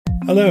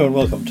Hello and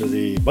welcome to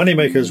the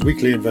Moneymakers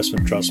Weekly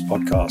Investment Trust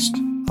podcast.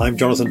 I'm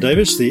Jonathan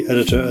Davis, the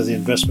editor of the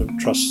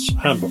Investment Trusts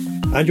Handbook,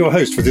 and your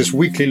host for this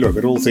weekly look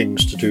at all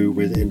things to do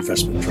with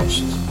investment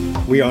trusts.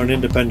 We are an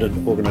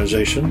independent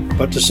organisation,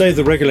 but to save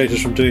the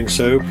regulators from doing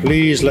so,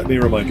 please let me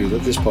remind you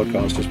that this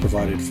podcast is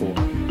provided for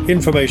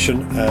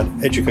information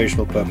and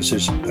educational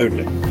purposes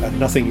only, and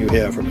nothing you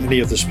hear from any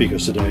of the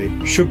speakers today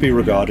should be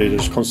regarded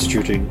as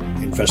constituting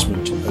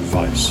investment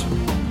advice.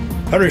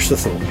 Perish the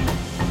thought.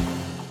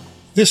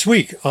 This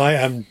week, I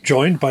am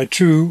joined by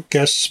two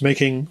guests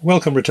making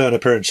welcome return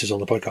appearances on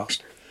the podcast.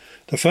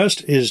 The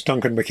first is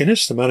Duncan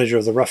MacInnes, the manager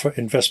of the Ruffer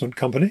Investment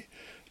Company,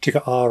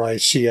 ticker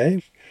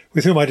RICA,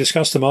 with whom I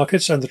discuss the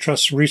markets and the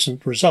Trust's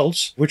recent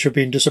results, which have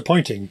been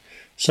disappointing,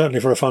 certainly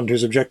for a fund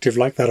whose objective,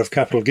 like that of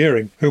capital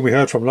gearing, whom we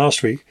heard from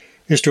last week,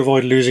 is to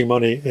avoid losing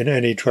money in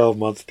any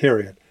 12-month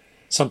period,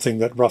 something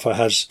that Ruffer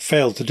has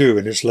failed to do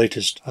in its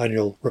latest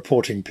annual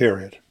reporting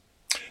period.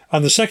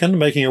 And the second,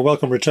 making a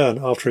welcome return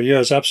after a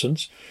year's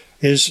absence,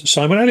 is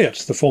Simon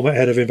Elliott, the former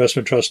head of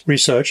investment trust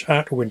research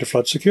at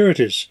Winterflood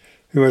Securities,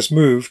 who has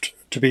moved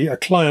to be a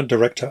client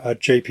director at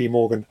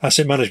JP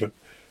Asset Management,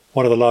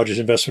 one of the largest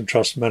investment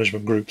trust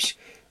management groups,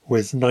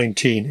 with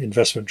 19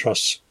 investment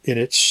trusts in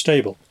its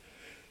stable.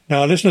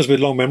 Now, listeners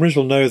with long memories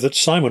will know that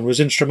Simon was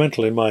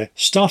instrumental in my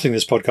starting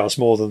this podcast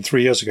more than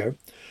 3 years ago,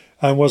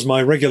 and was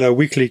my regular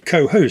weekly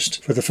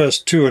co-host for the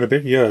first 2 and a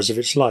bit years of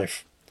its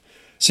life.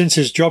 Since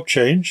his job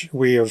change,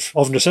 we have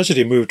of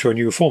necessity moved to a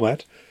new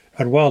format,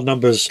 and while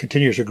numbers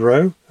continue to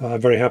grow, I'm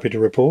very happy to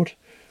report,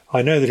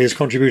 I know that his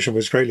contribution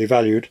was greatly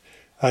valued,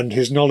 and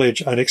his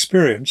knowledge and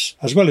experience,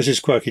 as well as his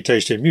quirky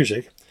taste in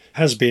music,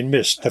 has been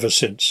missed ever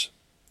since.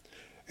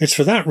 It's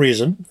for that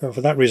reason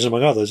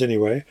among others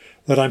anyway,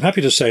 that I'm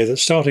happy to say that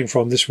starting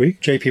from this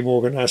week,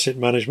 JP Asset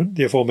Management,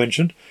 the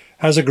aforementioned,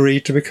 has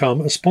agreed to become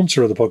a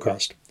sponsor of the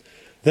podcast.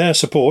 Their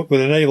support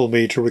will enable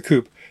me to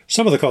recoup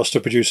some of the cost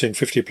of producing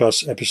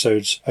 50-plus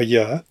episodes a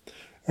year.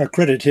 A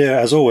credit here,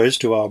 as always,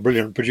 to our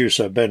brilliant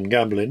producer, Ben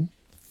Gamblin,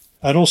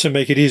 and also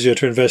make it easier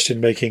to invest in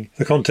making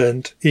the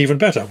content even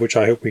better, which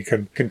I hope we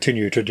can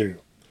continue to do.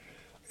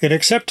 In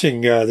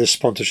accepting this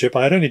sponsorship,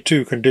 I had only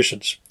 2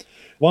 conditions.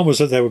 One was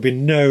that there would be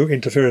no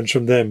interference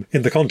from them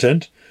in the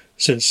content,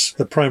 since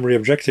the primary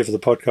objective of the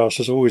podcast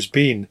has always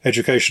been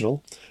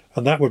educational,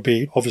 and that would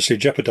be obviously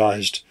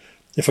jeopardised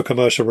if a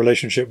commercial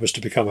relationship was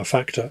to become a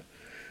factor,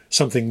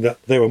 something that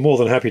they were more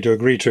than happy to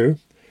agree to.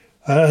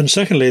 And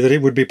secondly, that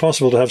it would be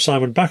possible to have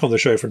Simon back on the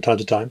show from time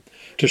to time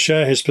to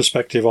share his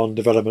perspective on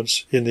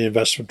developments in the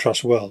investment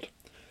trust world,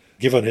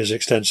 given his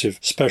extensive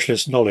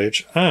specialist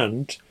knowledge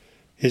and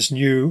his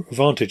new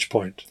vantage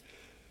point.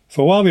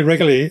 For while we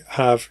regularly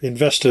have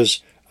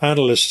investors,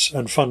 analysts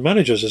and fund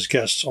managers as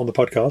guests on the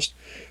podcast,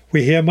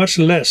 we hear much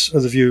less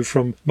of the view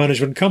from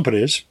management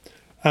companies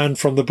and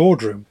from the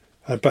boardroom,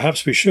 and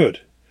perhaps we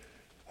should.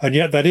 And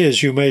yet that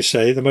is, you may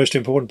say, the most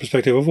important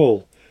perspective of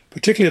all,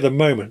 particularly at the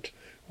moment,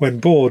 when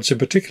boards in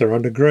particular are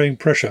under growing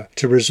pressure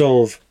to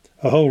resolve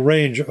a whole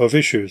range of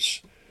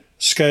issues,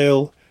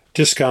 scale,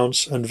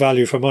 discounts and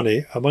value for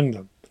money among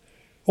them.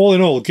 All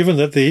in all, given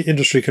that the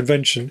industry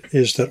convention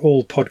is that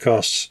all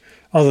podcasts,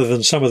 other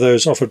than some of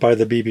those offered by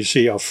the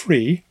BBC, are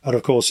free, and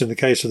of course in the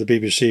case of the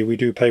BBC we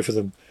do pay for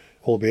them,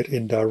 albeit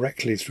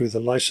indirectly through the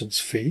licence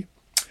fee,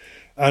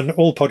 and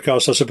all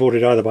podcasts are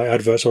supported either by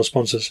adverts or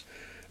sponsors,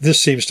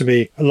 this seems to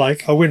me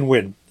like a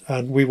win-win.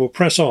 And we will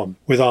press on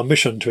with our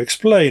mission to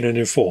explain and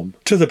inform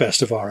to the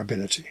best of our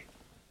ability.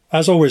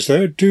 As always,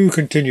 though, do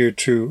continue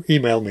to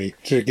email me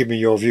to give me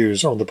your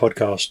views on the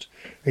podcast,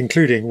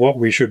 including what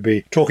we should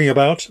be talking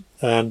about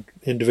and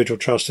individual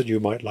trusts that you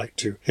might like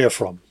to hear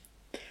from.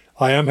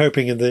 I am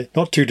hoping in the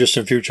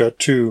not-too-distant future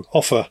to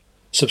offer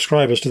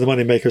subscribers to the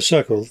Moneymakers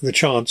Circle the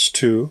chance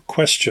to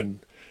question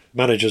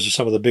managers of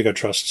some of the bigger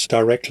trusts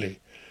directly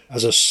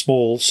as a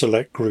small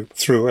select group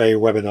through a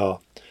webinar.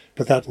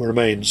 But that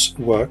remains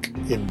work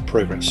in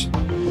progress.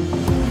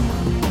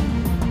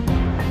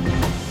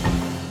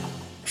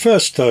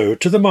 First, though,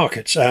 to the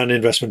markets and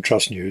investment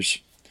trust news.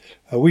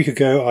 A week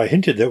ago, I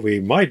hinted that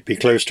we might be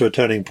close to a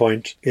turning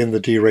point in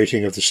the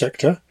derating of the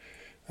sector,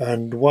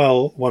 and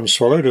while one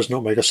swallow does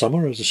not make a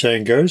summer, as the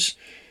saying goes,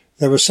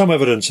 there was some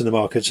evidence in the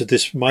markets that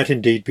this might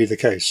indeed be the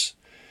case.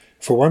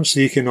 For once,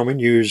 the economic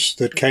news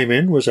that came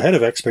in was ahead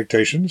of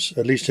expectations,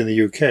 at least in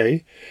the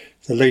UK.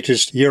 The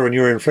latest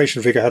year-on-year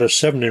inflation figure had a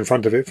 7 in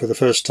front of it for the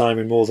first time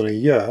in more than a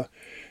year,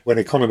 when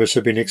economists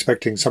had been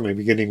expecting something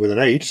beginning with an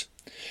 8.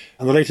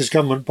 And the latest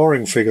government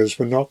borrowing figures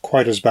were not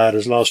quite as bad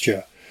as last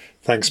year,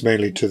 thanks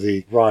mainly to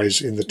the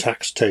rise in the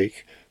tax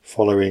take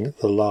following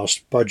the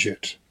last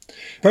budget.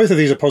 Both of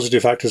these are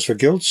positive factors for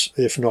gilts,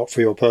 if not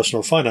for your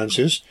personal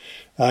finances,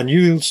 and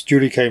yields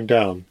duly came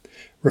down,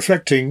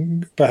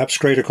 reflecting perhaps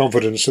greater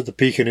confidence that the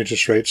peak in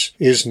interest rates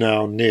is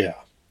now near.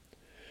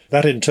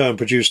 That in turn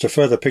produced a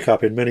further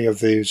pickup in many of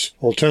these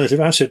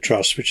alternative asset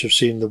trusts, which have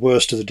seen the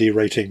worst of the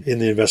derating in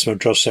the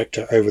investment trust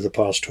sector over the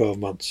past 12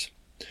 months.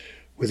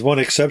 With one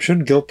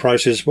exception, gilt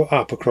prices were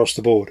up across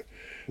the board,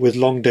 with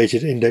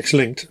long-dated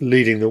index-linked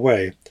leading the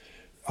way,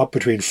 up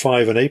between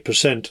 5 and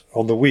 8%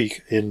 on the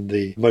week in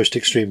the most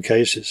extreme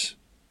cases.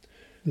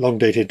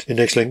 Long-dated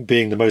index-linked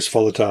being the most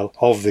volatile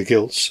of the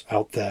gilts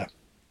out there.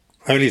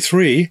 Only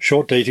 3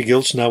 short-dated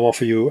gilts now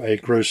offer you a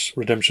gross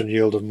redemption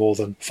yield of more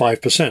than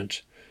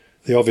 5%.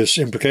 The obvious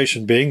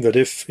implication being that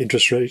if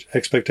interest rate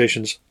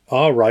expectations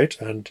are right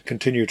and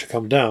continue to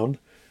come down,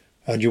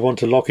 and you want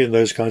to lock in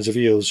those kinds of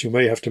yields, you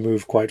may have to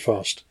move quite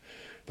fast.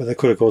 But there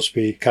could, of course,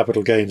 be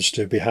capital gains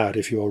to be had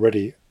if you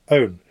already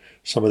own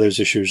some of those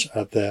issues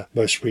at their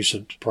most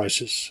recent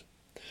prices.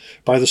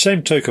 By the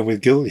same token,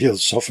 with gilt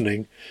yields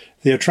softening,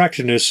 the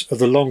attractiveness of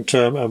the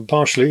long-term and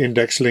partially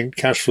index-linked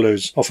cash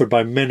flows offered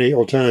by many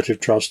alternative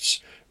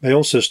trusts may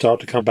also start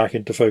to come back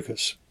into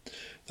focus.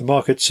 The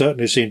market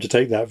certainly seemed to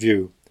take that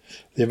view.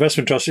 The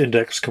investment trust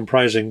index,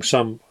 comprising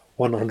some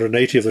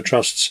 180 of the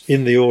trusts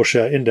in the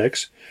all-share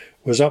index,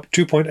 was up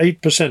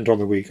 2.8% on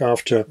the week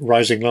after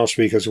rising last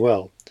week as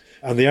well.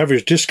 And the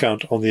average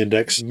discount on the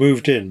index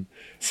moved in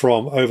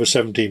from over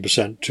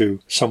 17% to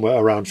somewhere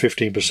around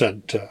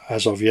 15%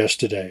 as of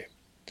yesterday.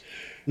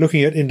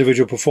 Looking at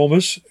individual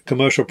performers,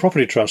 commercial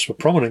property trusts were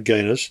prominent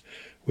gainers,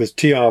 with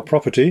TR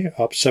Property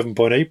up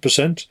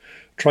 7.8%,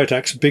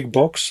 Tritax Big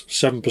Box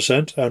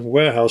 7%, and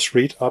Warehouse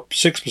REIT up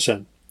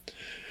 6%.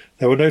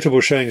 There were notable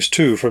showings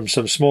too from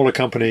some smaller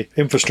company,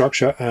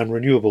 infrastructure and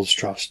renewables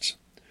trusts.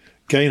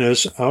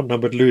 Gainers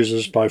outnumbered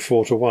losers by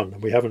 4-1,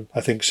 and we haven't,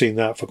 I think, seen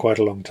that for quite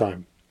a long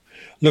time.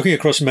 Looking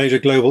across major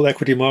global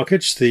equity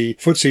markets, the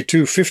FTSE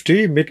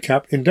 250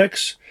 mid-cap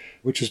index,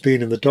 which has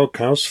been in the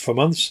doghouse for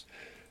months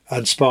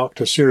and sparked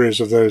a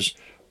series of those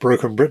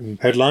broken Britain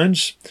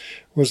headlines,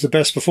 was the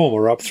best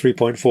performer, up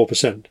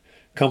 3.4%,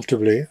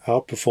 comfortably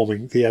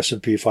outperforming the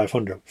S&P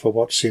 500 for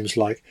what seems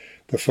like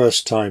the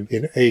first time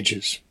in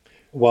ages.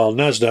 While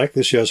Nasdaq,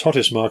 this year's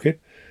hottest market,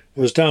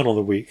 was down on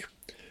the week,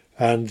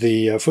 and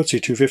the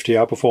FTSE 250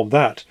 outperformed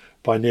that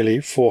by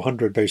nearly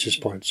 400 basis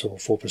points, or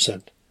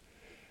 4%.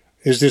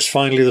 Is this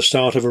finally the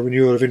start of a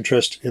renewal of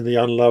interest in the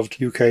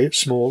unloved UK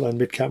small and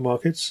mid-cap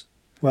markets?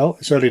 Well,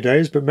 it's early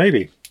days, but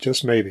maybe,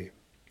 just maybe.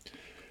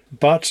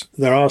 But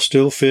there are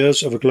still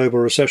fears of a global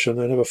recession.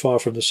 They're never far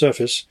from the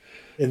surface.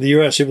 In the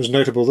US, it was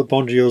notable that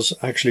bond yields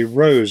actually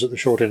rose at the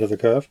short end of the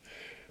curve,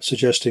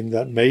 suggesting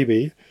that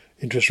maybe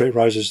interest rate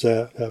rises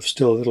there have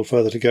still a little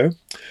further to go,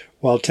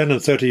 while 10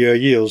 and 30-year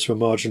yields were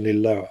marginally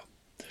lower.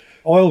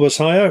 Oil was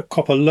higher,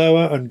 copper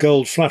lower, and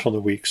gold flat on the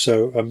week,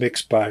 so a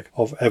mixed bag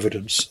of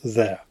evidence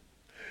there.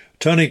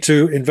 Turning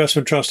to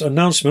investment trust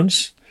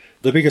announcements,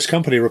 the biggest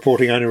company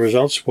reporting annual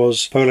results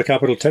was Polar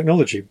Capital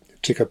Technology,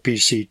 ticker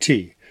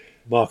PCT,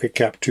 market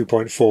cap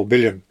 2.4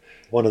 billion,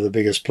 one of the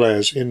biggest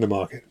players in the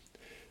market.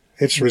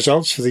 Its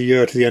results for the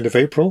year to the end of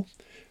April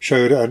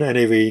showed an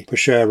NAV per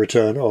share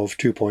return of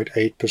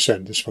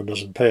 2.8%. This one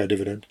doesn't pay a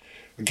dividend,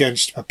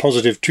 against a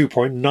positive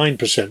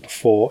 2.9%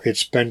 for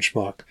its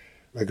benchmark,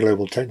 the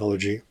Global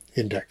Technology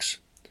Index.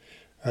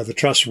 The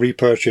trust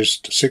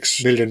repurchased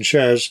 6 million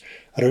shares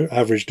at an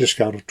average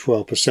discount of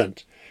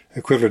 12%,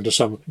 equivalent to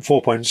some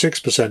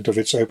 4.6% of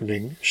its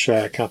opening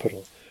share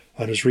capital,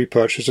 and has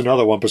repurchased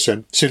another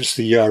 1% since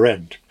the year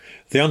end.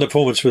 The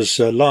underperformance was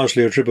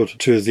largely attributable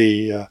to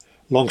the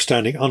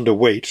long-standing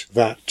underweight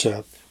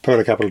that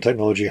Polar Capital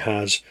Technology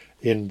has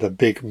in the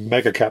big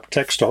mega-cap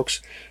tech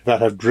stocks that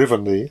have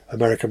driven the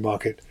American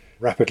market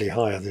rapidly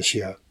higher this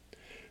year.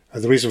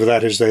 And the reason for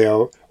that is they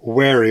are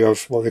wary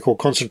of what they call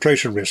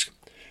concentration risk,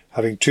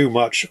 having too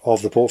much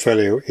of the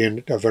portfolio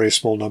in a very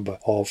small number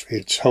of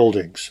its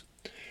holdings.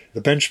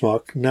 The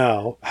benchmark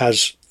now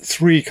has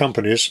 3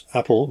 companies,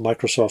 Apple,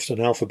 Microsoft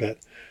and Alphabet,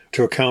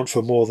 to account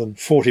for more than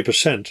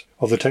 40%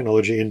 of the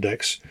technology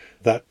index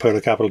that Polar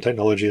Capital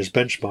Technology is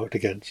benchmarked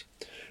against.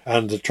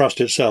 And the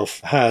trust itself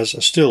has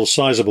a still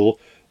sizable,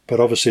 but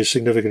obviously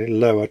significantly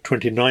lower,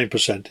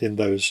 29% in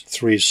those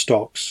 3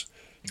 stocks.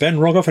 Ben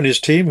Rogoff and his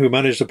team, who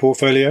manage the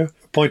portfolio,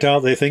 point out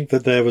they think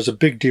that there was a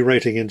big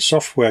derating in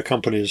software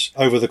companies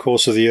over the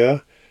course of the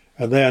year,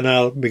 and they are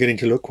now beginning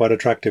to look quite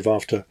attractive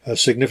after a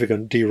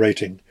significant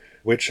derating,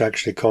 which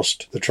actually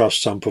cost the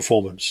trust some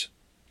performance.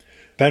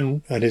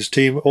 Ben and his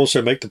team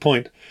also make the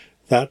point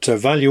that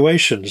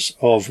valuations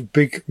of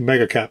big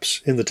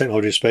megacaps in the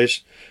technology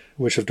space,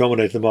 which have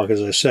dominated the market,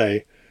 as I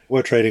say,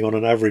 were trading on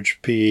an average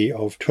PE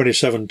of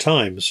 27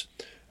 times,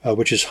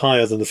 which is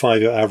higher than the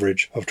 5-year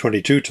average of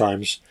 22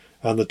 times,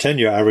 and the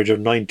 10-year average of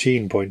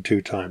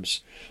 19.2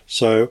 times.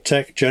 So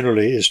tech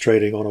generally is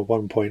trading on a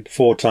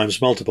 1.4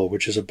 times multiple,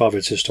 which is above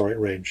its historic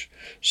range.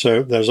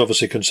 So there's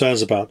obviously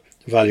concerns about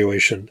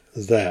valuation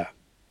there.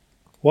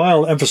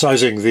 While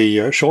emphasizing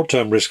the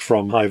short-term risk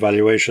from high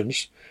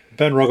valuations,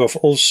 Ben Rogoff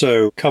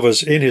also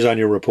covers in his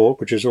annual report,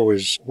 which is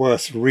always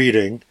worth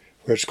reading,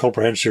 where it's a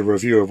comprehensive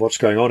review of what's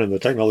going on in the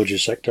technology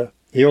sector.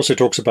 He also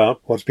talks about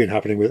what's been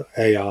happening with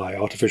AI,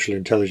 artificial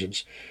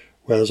intelligence,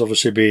 where there's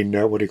obviously been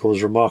what he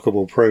calls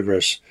remarkable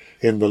progress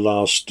in the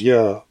last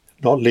year,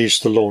 not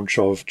least the launch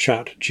of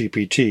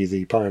ChatGPT,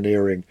 the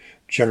pioneering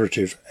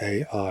generative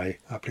AI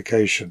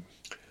application.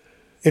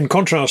 In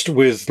contrast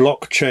with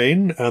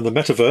blockchain and the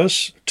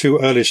metaverse, 2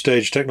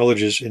 early-stage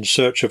technologies in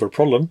search of a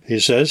problem, he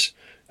says,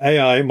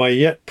 AI may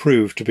yet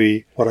prove to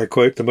be what I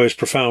quote, the most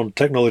profound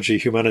technology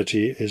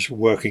humanity is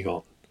working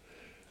on.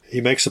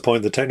 He makes the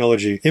point that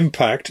technology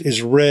impact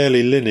is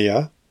rarely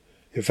linear.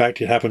 In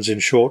fact, it happens in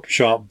short,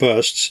 sharp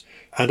bursts,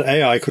 and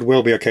AI could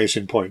well be a case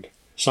in point.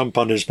 Some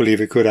pundits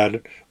believe it could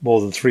add more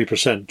than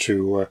 3%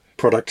 to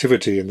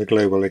productivity in the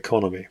global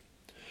economy.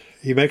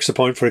 He makes the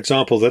point, for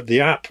example, that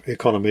the app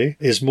economy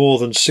is more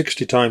than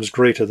 60 times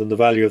greater than the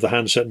value of the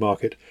handset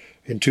market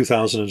in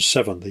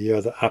 2007, the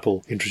year that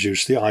Apple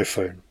introduced the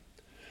iPhone.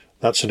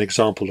 That's an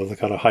example of the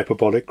kind of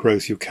hyperbolic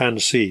growth you can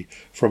see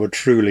from a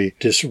truly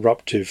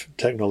disruptive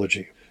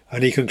technology.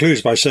 And he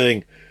concludes by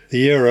saying,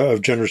 the era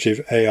of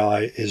generative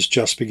AI is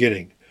just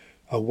beginning.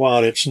 And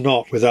while it's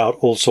not without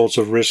all sorts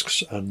of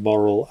risks and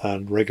moral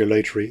and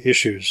regulatory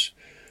issues,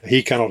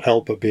 he cannot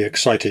help but be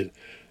excited.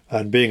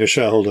 And being a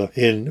shareholder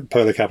in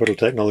Polar Capital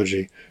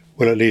Technology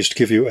will at least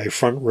give you a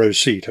front row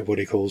seat at what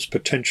he calls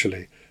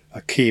potentially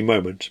a key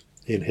moment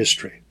in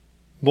history.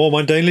 More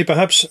mundanely,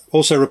 perhaps,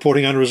 also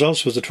reporting annual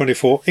results was the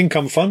 24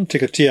 Income Fund,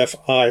 ticker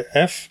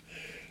TFIF,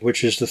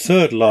 which is the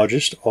third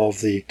largest of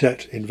the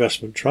debt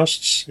investment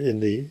trusts in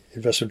the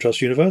investment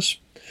trust universe,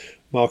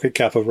 market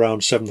cap of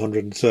around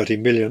 730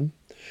 million,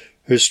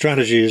 whose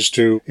strategy is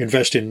to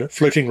invest in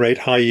floating rate,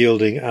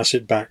 high-yielding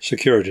asset-backed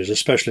securities, a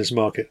specialist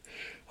market.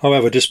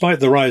 However, despite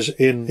the rise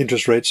in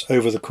interest rates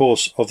over the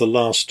course of the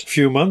last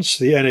few months,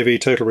 the NAV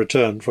total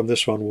return from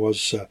this one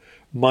was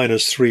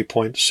minus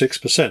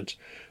 3.6%,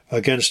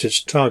 against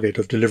its target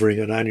of delivering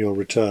an annual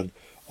return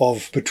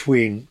of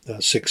between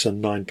 6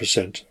 and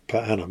 9% per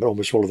annum.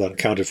 Almost all of that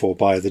accounted for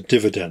by the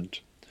dividend.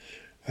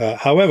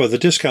 However, the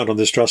discount on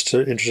this trust,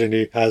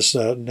 interestingly, has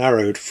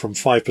narrowed from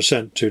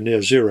 5% to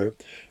near zero,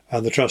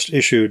 and the trust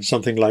issued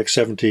something like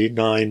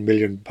 £79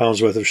 million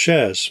worth of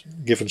shares,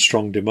 given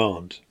strong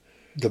demand.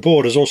 The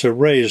board has also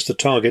raised the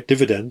target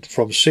dividend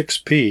from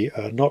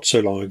 6p not so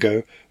long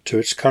ago to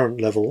its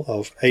current level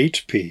of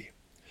 8p.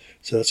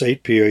 So that's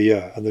 8p a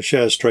year, and the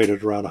shares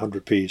traded around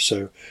 100p,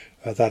 so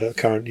that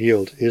current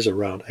yield is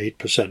around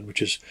 8%,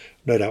 which is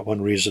no doubt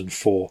one reason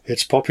for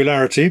its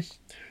popularity.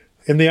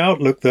 In the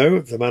outlook, though,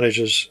 the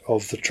managers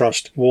of the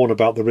trust warn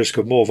about the risk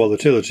of more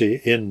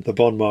volatility in the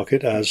bond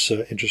market as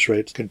interest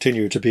rates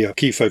continue to be a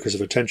key focus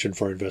of attention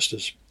for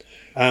investors.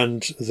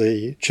 And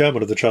the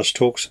chairman of the trust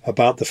talks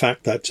about the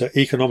fact that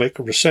economic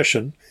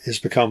recession has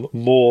become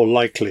more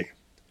likely.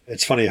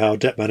 It's funny how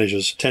debt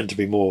managers tend to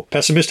be more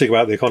pessimistic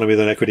about the economy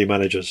than equity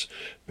managers,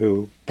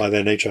 who by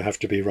their nature have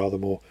to be rather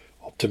more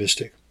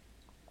optimistic.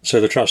 So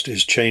the trust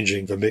is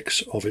changing the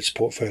mix of its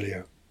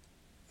portfolio.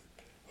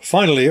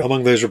 Finally,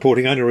 among those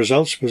reporting annual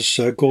results was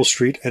Gore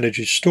Street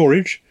Energy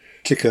Storage,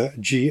 ticker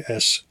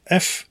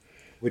GSF,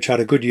 which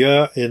had a good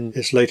year in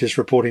its latest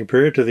reporting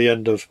period to the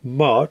end of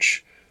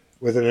March,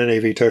 with an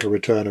NAV total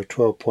return of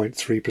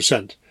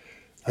 12.3%,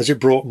 as it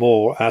brought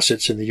more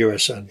assets in the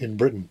US and in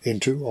Britain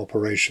into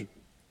operation.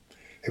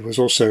 It was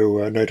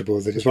also notable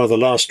that it was one of the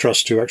last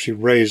trusts to actually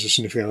raise a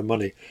significant amount of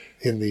money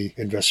in the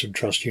investment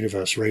trust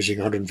universe, raising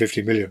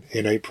 150 million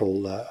in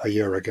April a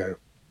year ago.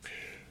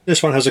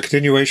 This one has a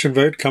continuation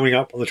vote coming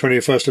up on the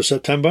 21st of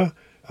September,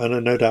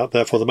 and no doubt,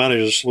 therefore, the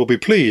managers will be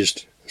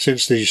pleased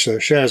since these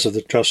shares of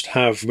the trust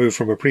have moved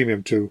from a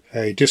premium to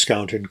a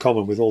discount in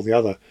common with all the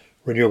other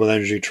renewable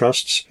energy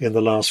trusts in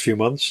the last few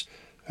months.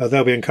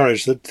 They'll be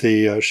encouraged that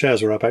the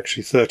shares are up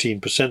actually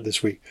 13%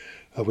 this week,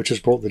 which has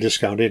brought the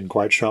discount in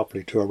quite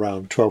sharply to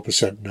around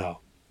 12% now.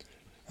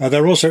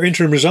 There are also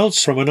interim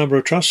results from a number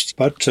of trusts,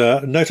 but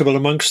notable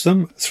amongst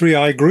them,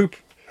 3i Group,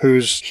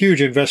 whose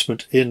huge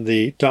investment in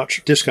the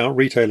Dutch discount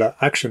retailer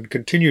Action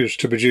continues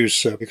to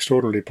produce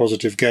extraordinarily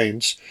positive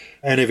gains.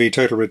 NAV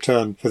total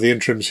return for the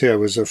interims here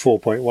was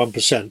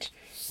 4.1%,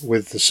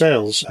 with the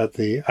sales at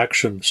the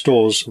Action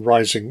stores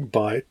rising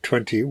by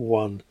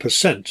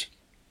 21%.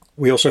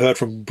 We also heard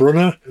from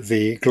Brunner,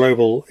 the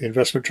global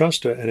investment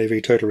trust,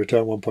 NAV total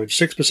return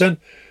 1.6%,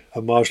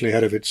 marginally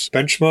ahead of its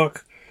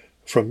benchmark.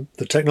 From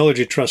the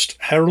technology trust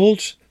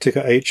Herald,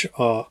 ticker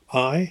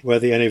HRI, where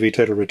the NAV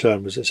total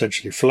return was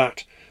essentially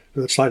flat,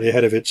 but slightly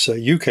ahead of its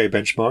UK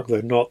benchmark, though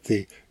not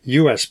the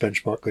US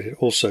benchmark that it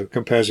also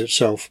compares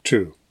itself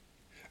to.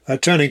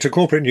 Turning to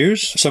corporate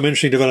news, some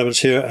interesting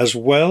developments here as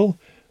well.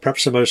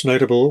 Perhaps the most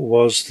notable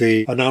was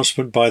the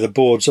announcement by the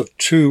boards of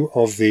two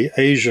of the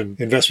Asian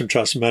investment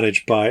trusts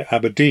managed by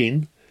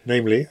Aberdeen,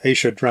 namely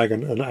Asia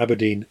Dragon and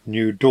Aberdeen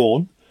New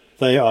Dawn.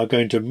 They are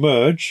going to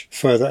merge,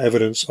 further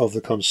evidence of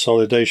the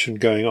consolidation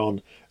going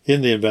on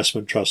in the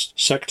investment trust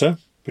sector,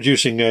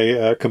 producing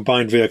a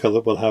combined vehicle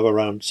that will have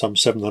around some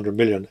 700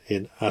 million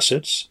in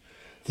assets.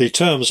 The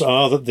terms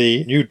are that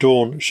the New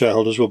Dawn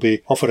shareholders will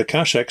be offered a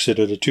cash exit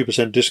at a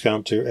 2%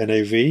 discount to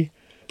NAV,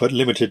 but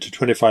limited to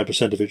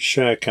 25% of its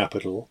share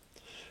capital.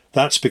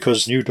 That's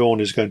because New Dawn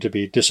is going to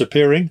be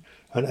disappearing,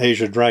 and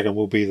Asia Dragon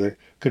will be the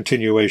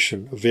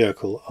continuation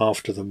vehicle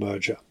after the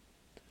merger.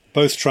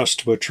 Both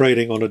trusts were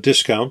trading on a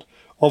discount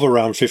of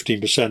around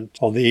 15%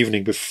 on the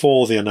evening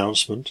before the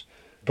announcement,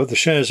 but the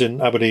shares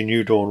in Aberdeen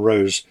New Dawn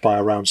rose by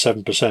around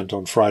 7%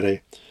 on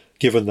Friday,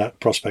 given that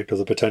prospect of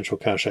the potential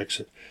cash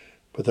exit.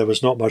 but there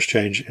was not much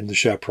change in the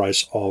share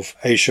price of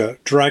Asia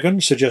Dragon,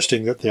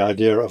 suggesting that the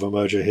idea of a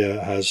merger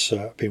here has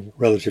been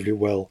relatively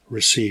well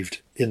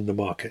received in the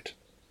market.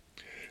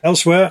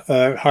 Elsewhere,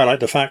 highlight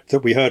the fact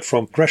that we heard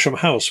from Gresham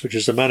House, which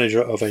is the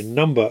manager of a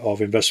number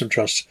of investment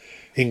trusts,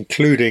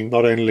 including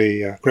not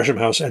only Gresham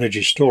House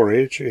Energy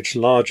Storage, its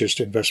largest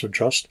investment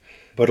trust,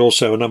 but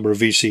also a number of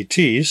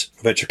VCTs,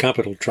 venture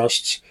capital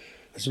trusts,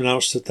 has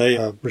announced that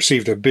they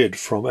received a bid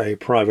from a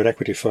private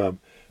equity firm,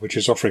 which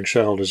is offering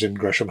shareholders in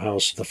Gresham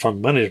House, the fund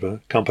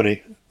management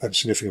company, a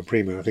significant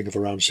premium, I think of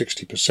around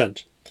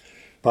 60%.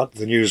 But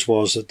the news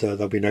was that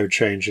there'll be no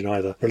change in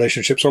either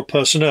relationships or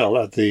personnel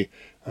at the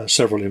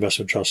several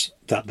investment trusts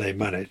that they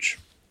manage.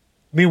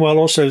 Meanwhile,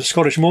 also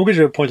Scottish Mortgage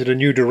have appointed a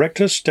new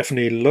director,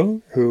 Stephanie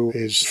Lowe, who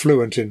is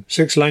fluent in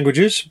 6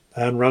 languages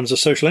and runs a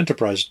social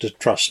enterprise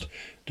trust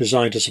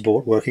designed to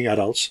support working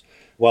adults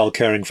while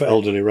caring for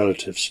elderly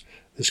relatives.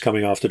 This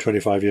coming after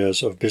 25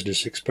 years of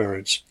business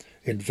experience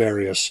in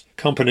various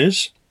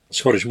companies.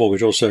 Scottish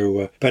Mortgage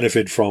also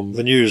benefited from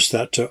the news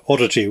that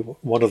Oddity,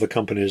 one of the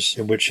companies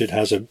in which it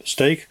has a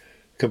stake,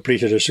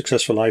 completed a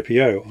successful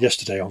IPO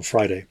yesterday on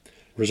Friday,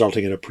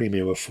 resulting in a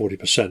premium of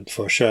 40%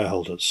 for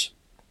shareholders.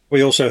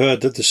 We also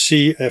heard that the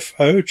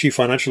CFO, Chief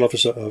Financial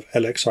Officer of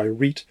LXI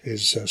REIT,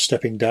 is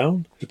stepping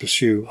down to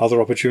pursue other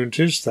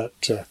opportunities,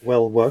 that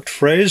well-worked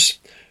phrase,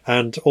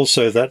 and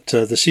also that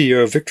the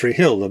CEO of Victory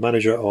Hill, the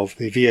manager of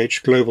the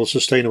VH Global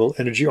Sustainable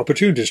Energy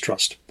Opportunities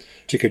Trust,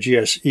 ticker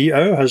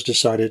GSEO, has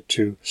decided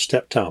to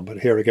step down. But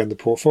here again, the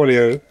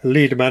portfolio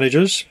lead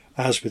managers,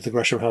 as with the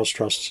Gresham House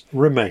trusts,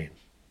 remain.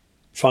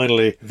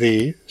 Finally,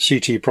 the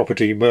CT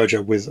Property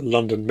merger with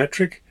London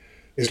Metric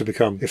is to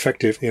become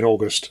effective in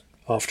August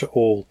after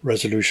all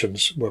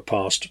resolutions were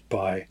passed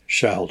by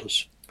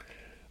shareholders.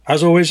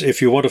 As always,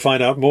 if you want to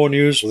find out more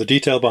news or the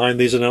detail behind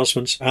these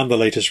announcements and the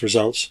latest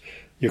results,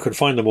 you can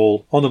find them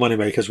all on the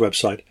Moneymakers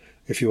website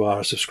if you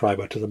are a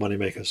subscriber to the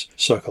Moneymakers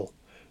Circle,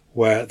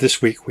 where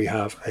this week we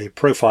have a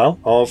profile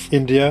of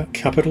India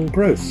Capital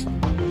Growth.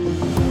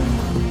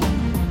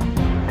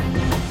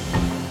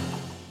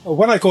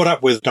 When I caught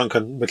up with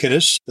Duncan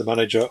MacInnes, the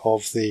manager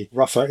of the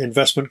Ruffer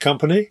Investment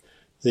Company,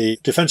 the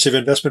defensive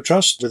investment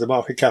trust with a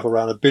market cap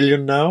around $1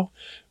 billion now,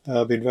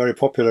 been very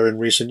popular in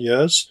recent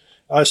years,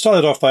 I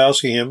started off by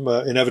asking him,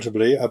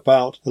 inevitably,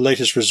 about the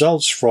latest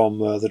results from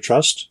the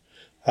trust.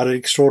 Had an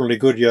extraordinarily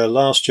good year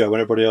last year when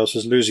everybody else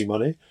was losing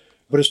money,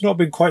 but it's not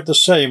been quite the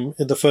same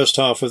in the first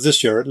half of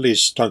this year, at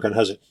least, Duncan,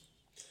 has it?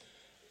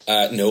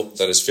 No,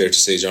 that is fair to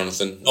say,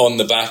 Jonathan. On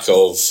the back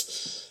of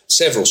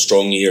several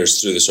strong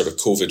years through the sort of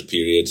COVID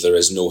period, there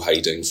is no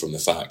hiding from the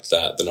fact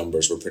that the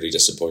numbers were pretty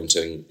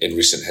disappointing in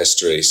recent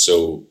history.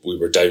 So we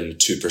were down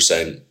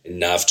 2% in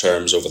NAV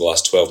terms over the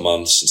last 12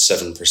 months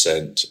and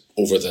 7%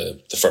 over the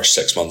first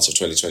 6 months of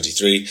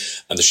 2023.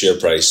 And the share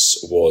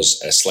price was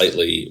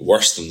slightly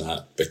worse than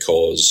that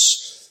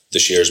because the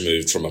shares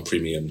moved from a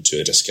premium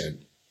to a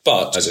discount.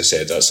 But as I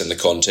said, that's in the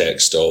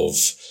context of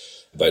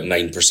about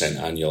 9%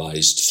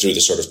 annualized through the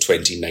sort of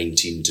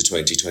 2019 to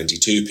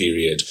 2022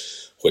 period,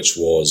 which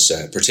was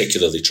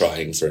particularly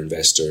trying for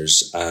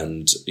investors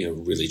and,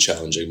 really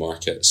challenging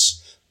markets.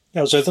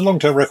 Yeah, so the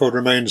long-term record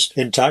remains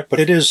intact, but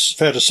it is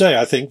fair to say,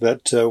 I think,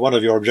 that one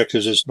of your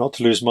objectives is not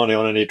to lose money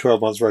on any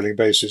 12-month rolling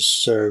basis.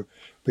 So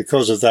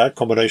because of that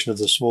combination of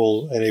the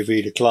small NAV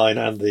decline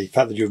and the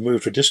fact that you've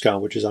moved to a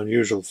discount, which is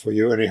unusual for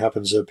you, only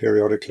happens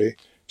periodically,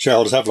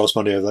 shareholders have lost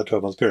money over that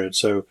 12-month period.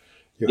 So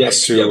you have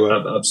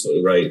to...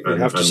 absolutely right. You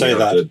have to say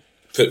that.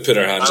 Put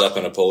our hands up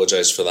and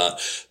apologise for that.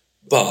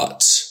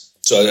 But...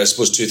 so I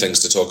suppose 2 things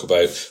to talk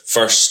about.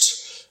 First,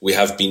 we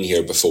have been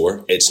here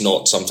before. It's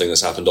not something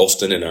that's happened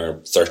often in our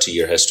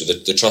 30-year history.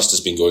 The trust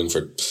has been going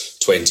for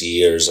 20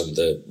 years and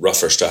the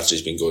Ruffer strategy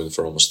has been going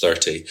for almost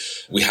 30.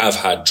 We have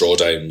had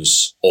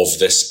drawdowns of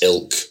this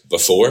ilk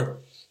before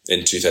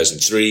in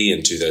 2003,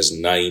 in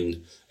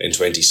 2009, in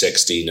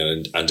 2016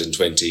 and in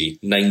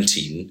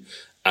 2019.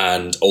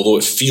 And although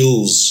it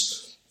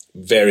feels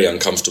very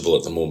uncomfortable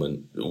at the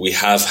moment, we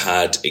have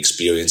had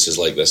experiences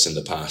like this in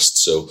the past.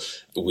 So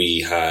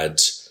we had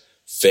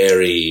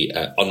very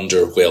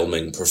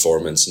underwhelming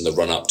performance in the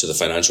run-up to the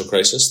financial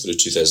crisis through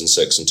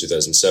 2006 and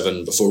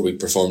 2007, before we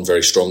performed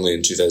very strongly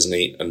in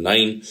 2008 and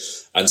 9.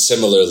 And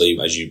similarly,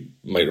 as you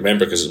might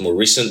remember, because it's more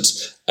recent,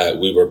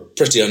 we were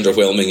pretty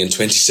underwhelming in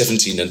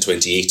 2017 and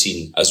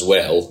 2018 as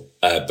well,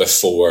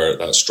 before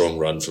that strong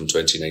run from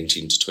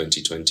 2019 to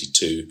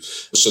 2022.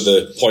 So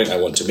the point I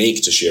want to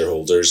make to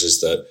shareholders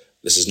is that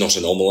this is not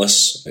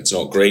anomalous. It's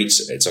not great.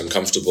 It's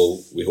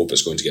uncomfortable. We hope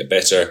it's going to get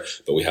better,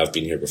 but we have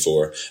been here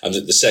before. And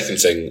the second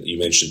thing, you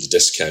mentioned the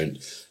discount.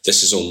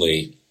 This is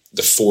only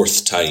the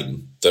 4th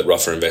time that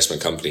Ruffer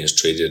Investment Company has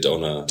traded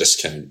on a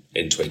discount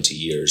in 20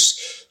 years,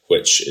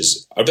 which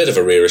is a bit of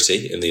a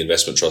rarity in the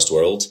investment trust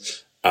world.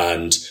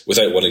 And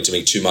without wanting to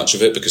make too much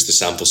of it, because the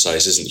sample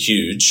size isn't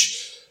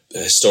huge,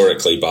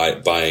 historically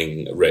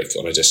buying RIC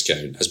on a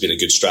discount has been a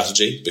good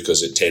strategy,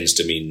 because it tends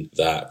to mean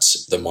that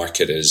the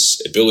market is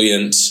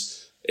ebullient,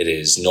 It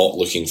is not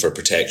looking for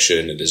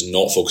protection. It is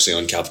not focusing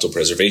on capital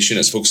preservation.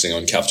 It's focusing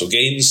on capital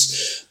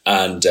gains.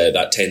 And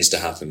that tends to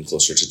happen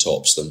closer to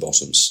tops than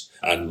bottoms.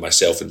 And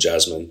myself and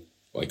Jasmine,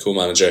 my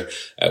co-manager,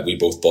 we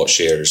both bought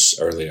shares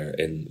earlier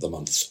in the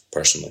month,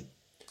 personally.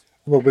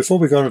 Well, before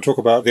we go on and talk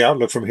about the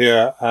outlook from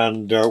here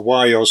and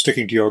why you're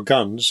sticking to your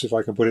guns, if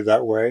I can put it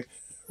that way,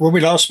 when we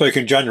last spoke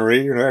in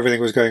January, everything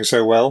was going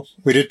so well.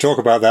 We did talk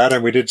about that,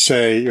 and we did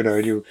say,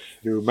 you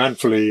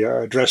manfully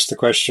addressed the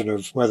question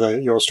of whether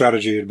your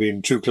strategy had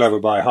been too clever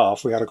by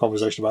half. We had a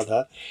conversation about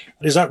that.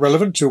 Is that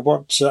relevant to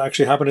what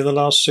actually happened in the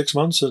last 6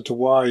 months and to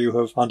why you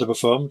have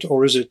underperformed,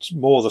 or is it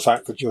more the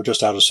fact that you're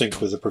just out of sync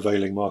with the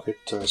prevailing market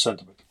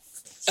sentiment?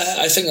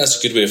 I think that's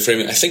a good way of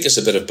framing it. I think it's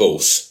a bit of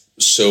both.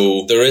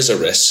 So there is a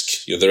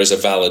risk, there is a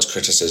valid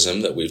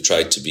criticism that we've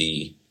tried to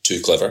be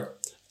too clever.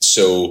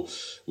 So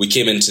we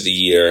came into the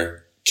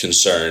year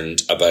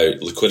concerned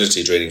about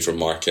liquidity draining from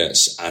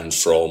markets and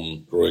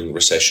from growing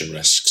recession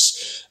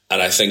risks.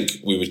 And I think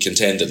we would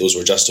contend that those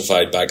were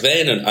justified back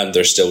then and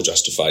they're still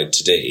justified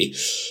today,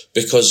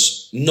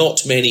 because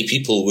not many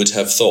people would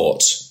have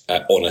thought,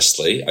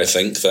 honestly, I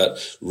think,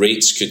 that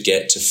rates could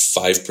get to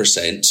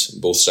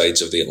 5%, both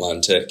sides of the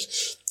Atlantic,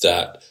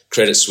 that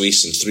Credit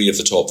Suisse and 3 of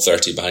the top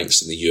 30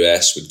 banks in the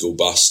US would go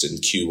bust in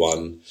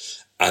Q1,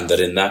 and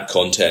that in that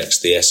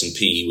context, the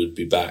S&P would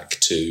be back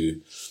to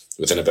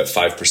within about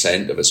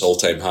 5% of its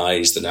all-time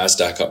highs, the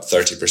Nasdaq up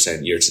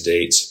 30% year to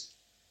date.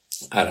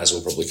 And as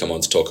we'll probably come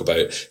on to talk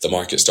about, the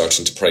market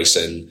starting to price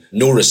in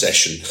no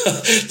recession,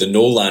 the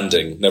no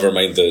landing, never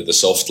mind the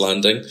soft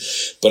landing.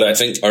 But I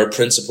think our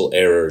principal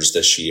errors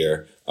this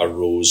year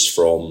arose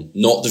from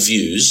not the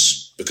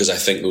views, because I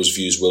think those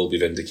views will be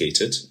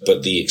vindicated,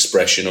 but the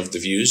expression of the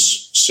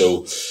views.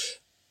 So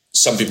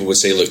some people would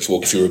say, look,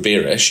 well, if you were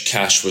bearish,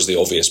 cash was the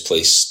obvious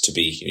place to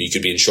be. You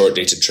could be in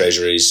short-dated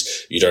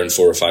treasuries, you'd earn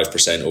 4 or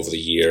 5% over the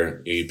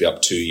year, you'd be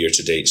up 2 year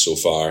to date so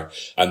far,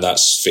 and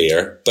that's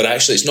fair. But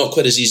actually, it's not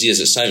quite as easy as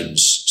it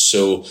sounds.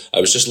 So I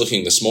was just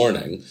looking this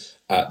morning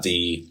at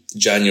the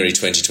January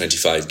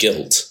 2025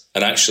 gilt,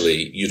 and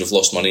actually, you'd have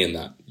lost money in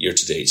that year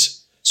to date.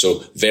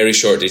 So very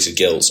short-dated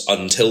gilts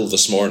until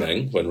this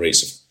morning, when rates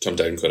have come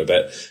down quite a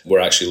bit, we're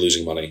actually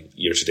losing money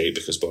year to date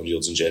because bond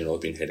yields in general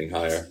have been heading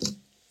higher.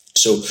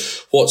 So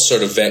what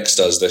sort of vexed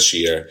us this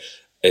year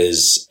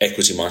is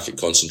equity market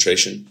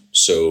concentration.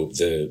 So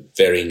the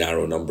very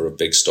narrow number of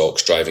big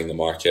stocks driving the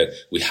market,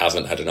 we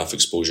haven't had enough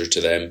exposure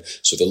to them.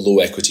 So the low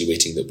equity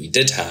weighting that we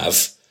did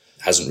have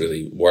hasn't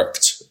really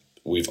worked.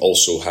 We've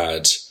also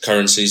had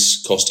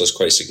currencies cost us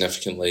quite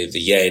significantly. The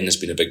yen has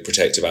been a big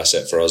protective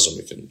asset for us, and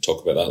we can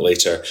talk about that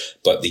later.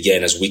 But the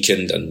yen has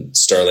weakened and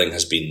sterling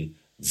has been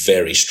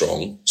very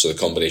strong. So the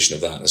combination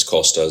of that has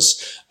cost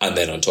us. And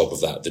then on top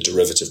of that, the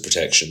derivative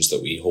protections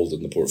that we hold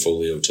in the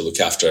portfolio to look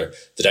after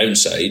the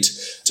downside,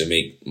 to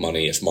make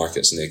money if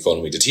markets and the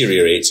economy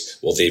deteriorate,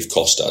 well, they've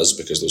cost us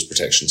because those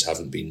protections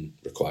haven't been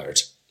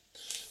required.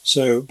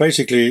 So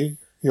basically,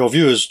 your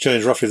view has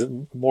changed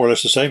roughly more or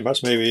less the same,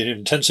 perhaps maybe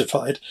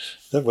intensified,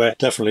 that we're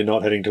definitely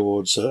not heading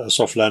towards a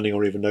soft landing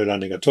or even no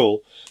landing at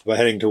all. We're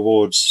heading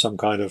towards some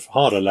kind of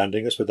harder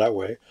landing, let's put it that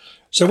way.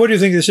 So what do you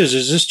think this is?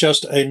 Is this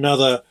just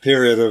another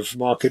period of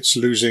markets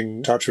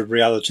losing touch with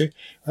reality?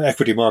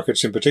 Equity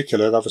markets in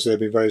particular, obviously they've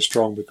been very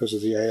strong because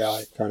of the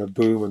AI kind of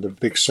boom and the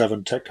big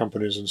 7 tech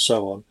companies and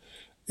so on.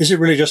 Is it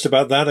really just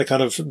about that, a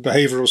kind of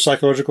behavioral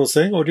psychological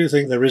thing? Or do you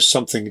think there is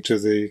something to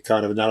the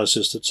kind of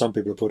analysis that some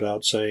people have put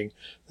out saying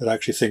that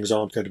actually things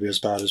aren't going to be as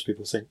bad as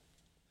people think?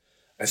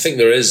 I think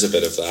there is a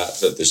bit of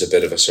that there's a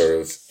bit of a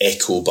sort of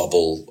echo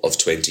bubble of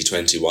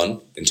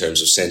 2021 in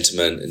terms of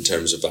sentiment, in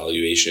terms of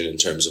valuation, in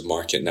terms of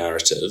market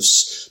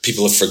narratives.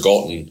 People have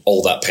forgotten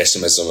all that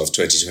pessimism of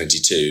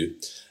 2022.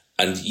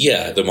 And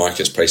yeah, the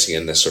market's pricing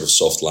in this sort of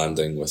soft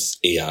landing with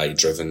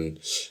AI-driven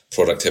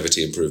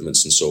productivity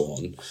improvements and so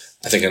on.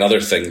 I think another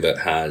thing that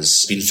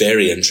has been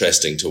very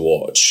interesting to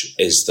watch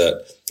is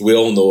that we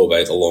all know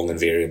about the long and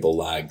variable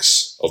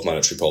lags of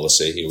monetary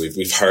policy.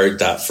 We've heard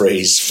that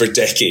phrase for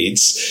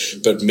decades,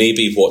 but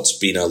maybe what's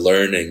been a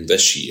learning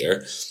this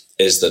year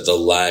is that the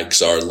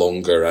lags are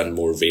longer and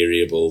more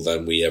variable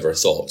than we ever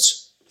thought.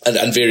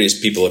 And various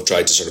people have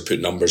tried to sort of put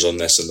numbers on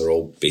this, and they're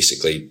all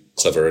basically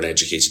clever and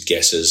educated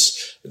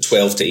guesses.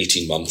 12 to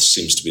 18 months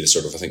seems to be the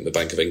sort of, I think, the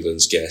Bank of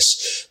England's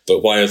guess.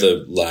 But why are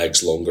the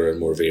lags longer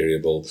and more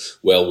variable?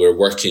 Well, we're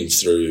working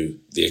through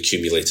the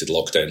accumulated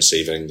lockdown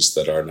savings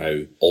that are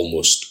now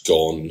almost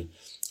gone.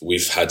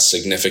 We've had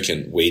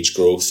significant wage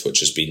growth, which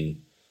has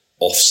been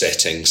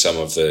offsetting some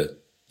of the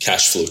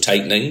cash flow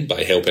tightening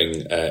by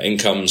helping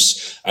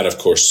incomes. And of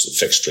course,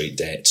 fixed rate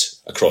debt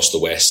across the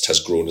West has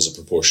grown as a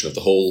proportion of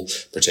the whole,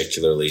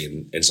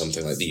 particularly in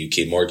something like the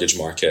UK mortgage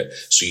market.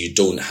 So you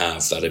don't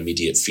have that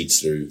immediate feed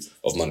through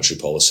of monetary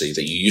policy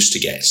that you used to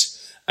get.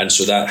 And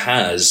so that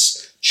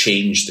has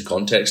changed the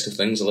context of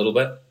things a little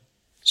bit.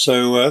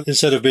 So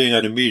instead of being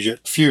an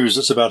immediate fuse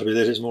that's about to be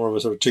lit, it's more of a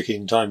sort of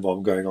ticking time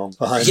bomb going on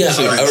behind the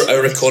scenes.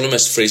 Our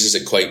economist phrases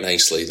it quite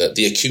nicely, that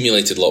the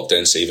accumulated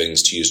lockdown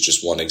savings, to use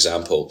just one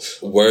example,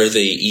 were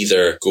they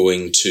either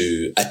going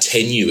to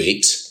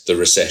attenuate the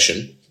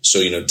recession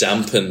So,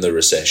 dampen the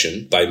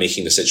recession by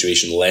making the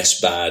situation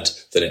less bad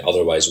than it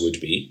otherwise would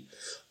be?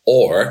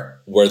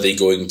 Or were they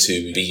going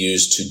to be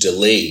used to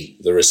delay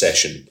the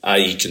recession,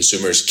 i.e.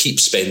 consumers keep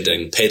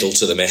spending, pedal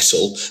to the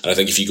metal? And I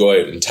think if you go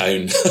out in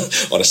town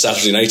on a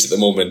Saturday night at the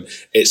moment,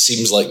 it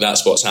seems like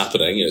that's what's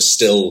happening. It's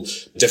still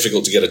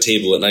difficult to get a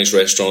table at nice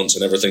restaurants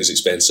and everything's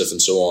expensive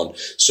and so on.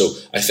 So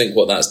I think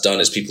what that's done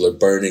is people are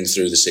burning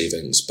through the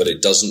savings, but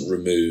it doesn't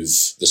remove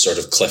the sort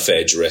of cliff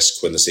edge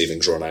risk when the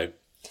savings run out.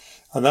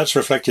 And that's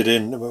reflected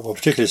in, well,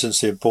 particularly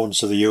since the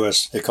importance of the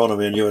US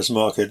economy and US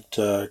market,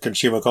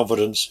 consumer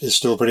confidence is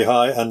still pretty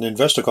high and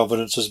investor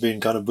confidence has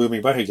been kind of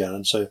booming back again.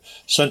 And so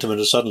sentiment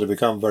has suddenly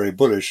become very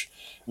bullish.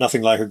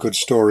 Nothing like a good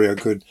story, a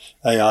good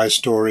AI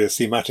story, a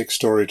thematic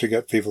story to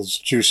get people's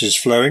juices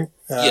flowing.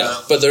 Yeah,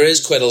 but there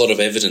is quite a lot of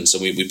evidence,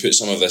 and we put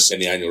some of this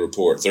in the annual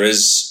report. There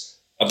is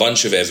a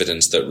bunch of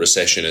evidence that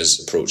recession is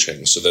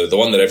approaching. So the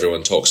one that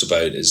everyone talks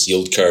about is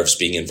yield curves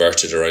being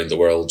inverted around the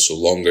world, so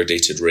longer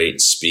dated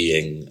rates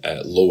being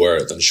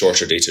lower than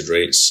shorter dated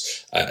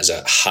rates as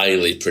a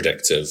highly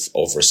predictive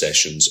of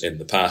recessions in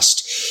the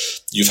past.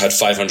 You've had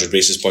 500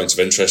 basis points of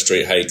interest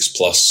rate hikes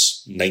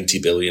plus 90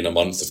 billion a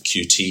month of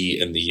QT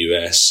in the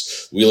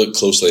US. We look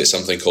closely at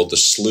something called the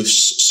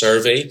SLOOS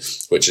survey,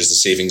 which is the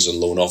Savings and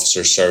Loan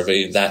Officers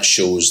survey. That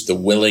shows the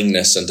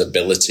willingness and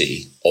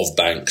ability of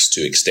banks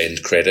to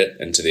extend credit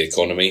into the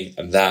economy.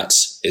 And that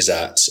is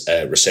at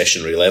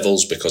recessionary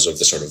levels because of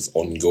the sort of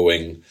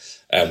ongoing,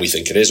 we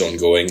think it is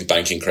ongoing,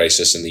 banking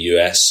crisis in the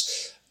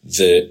US.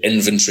 The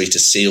inventory to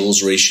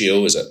sales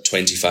ratio is at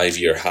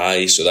 25-year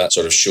high. So that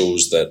sort of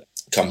shows that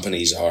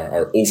companies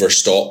are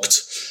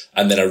overstocked.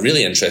 And then a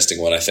really interesting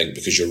one, I think,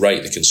 because you're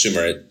right, the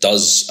consumer, it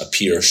does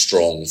appear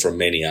strong from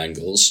many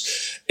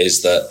angles,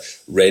 is that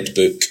Red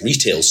Book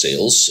retail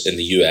sales in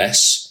the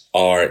US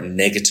are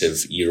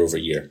negative year over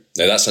year.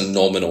 Now, that's a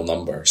nominal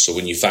number. So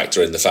when you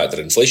factor in the fact that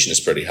inflation is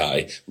pretty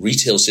high,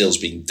 retail sales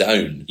being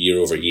down year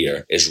over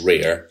year is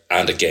rare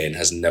and, again,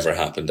 has never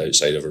happened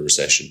outside of a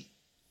recession.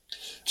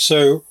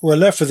 So we're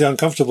left with the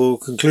uncomfortable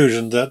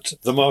conclusion that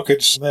the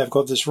markets may have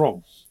got this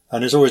wrong.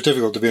 And it's always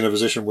difficult to be in a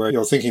position where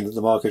you're thinking that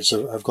the markets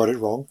have got it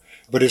wrong.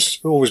 But it's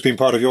always been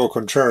part of your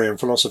contrarian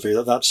philosophy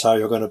that that's how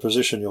you're going to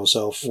position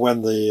yourself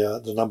when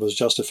the numbers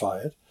justify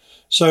it.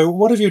 So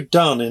what have you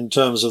done in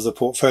terms of the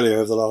portfolio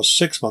over the last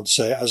 6 months,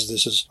 say, as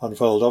this has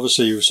unfolded?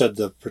 Obviously, you've said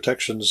the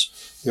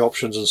protections, the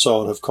options and so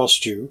on have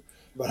cost you.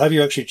 But have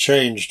you actually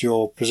changed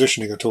your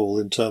positioning at all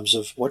in terms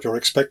of what you're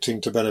expecting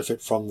to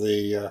benefit from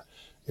the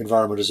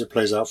environment as it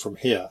plays out from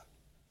here?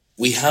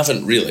 We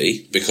haven't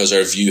really, because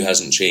our view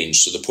hasn't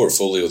changed. So the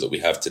portfolio that we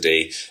have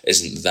today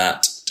isn't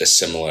that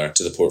dissimilar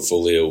to the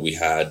portfolio we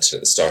had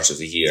at the start of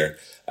the year.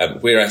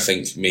 Where I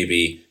think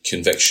maybe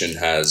conviction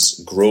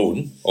has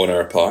grown on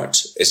our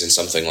part is in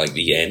something like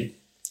the yen.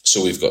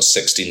 So we've got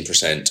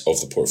 16% of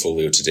the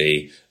portfolio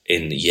today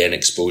in yen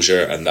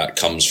exposure, and that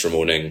comes from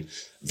owning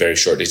very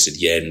short-dated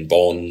yen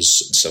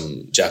bonds,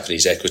 some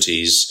Japanese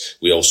equities.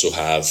 We also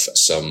have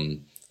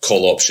some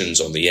call options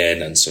on the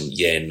yen and some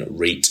yen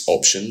rate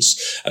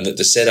options. And that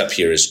the setup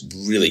here is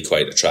really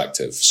quite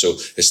attractive. So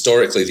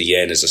historically, the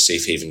yen is a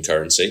safe haven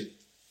currency.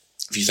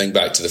 If you think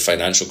back to the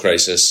financial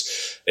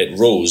crisis, it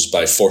rose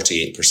by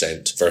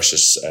 48%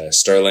 versus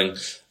sterling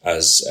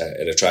as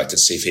it attracted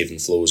safe haven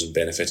flows and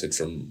benefited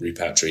from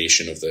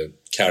repatriation of the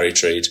carry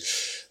trade.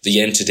 The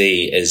yen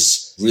today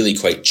is really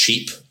quite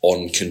cheap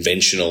on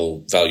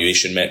conventional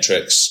valuation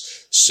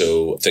metrics.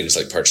 So things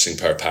like purchasing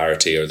power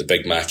parity or the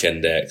Big Mac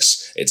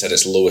index, it's at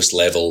its lowest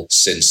level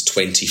since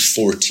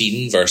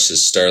 2014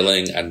 versus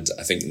sterling and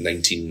I think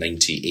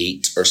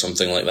 1998 or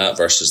something like that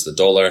versus the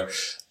dollar.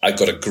 I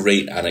got a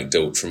great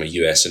anecdote from a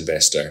US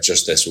investor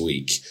just this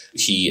week.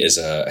 He is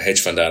a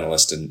hedge fund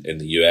analyst in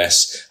the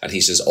US, and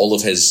he says all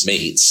of his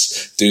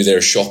mates do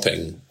their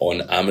shopping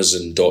on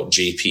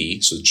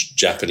Amazon.jp, so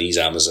Japanese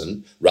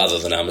Amazon, rather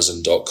than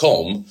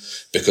Amazon.com,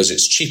 because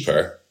it's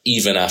cheaper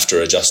even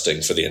after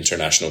adjusting for the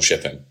international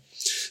shipping.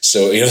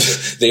 So,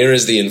 there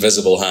is the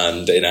invisible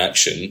hand in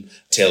action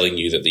telling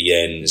you that the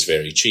yen is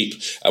very cheap.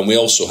 And we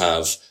also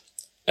have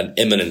an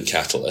imminent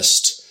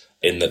catalyst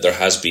in that there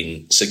has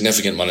been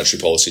significant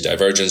monetary policy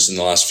divergence in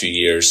the last few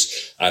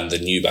years, and the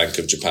new Bank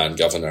of Japan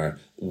governor,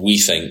 we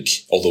think,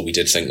 although we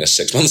did think this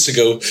 6 months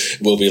ago,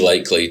 will be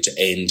likely to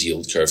end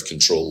yield curve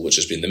control, which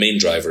has been the main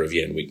driver of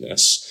yen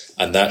weakness.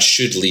 And that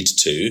should lead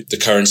to the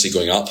currency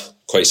going up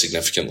quite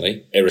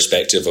significantly,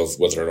 irrespective of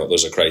whether or not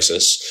there's a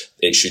crisis.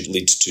 It should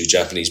lead to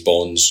Japanese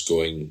bonds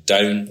going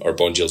down or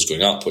bond yields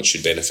going up, which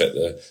should benefit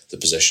the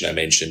position I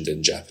mentioned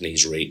in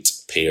Japanese rate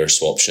pair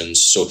swaptions.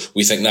 So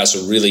we think that's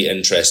a really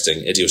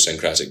interesting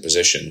idiosyncratic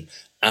position.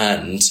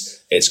 And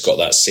it's got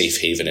that safe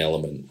haven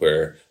element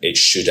where it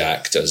should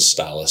act as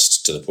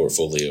ballast to the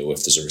portfolio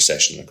if there's a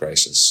recession or a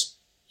crisis.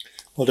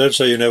 Well, don't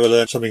say you never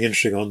learned something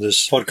interesting on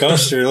this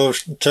podcast. You'll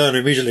turn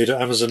immediately to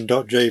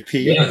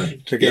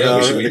Amazon.jp to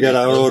get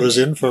our orders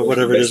in for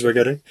whatever it is we're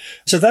getting.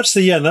 So that's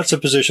the yen, that's a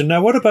position.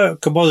 Now, what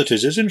about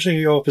commodities? It's interesting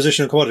your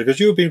position on commodities because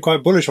you've been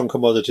quite bullish on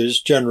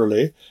commodities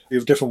generally. You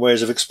have different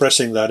ways of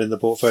expressing that in the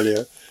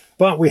portfolio.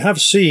 But we have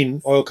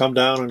seen oil come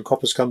down and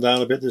copper's come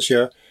down a bit this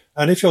year.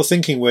 And if you're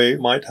thinking we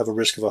might have a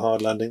risk of a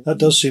hard landing, that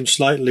does seem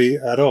slightly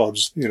at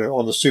odds,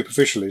 on the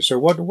superficially. So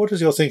what is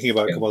your thinking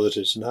about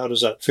commodities, and how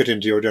does that fit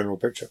into your general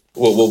picture?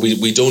 Well,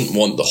 we don't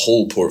want the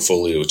whole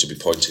portfolio to be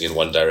pointing in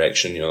one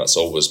direction. That's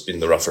always been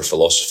the rougher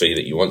philosophy,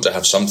 that you want to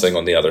have something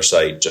on the other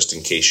side just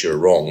in case you're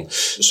wrong.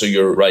 So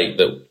you're right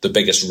that the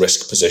biggest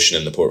risk position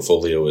in the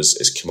portfolio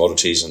is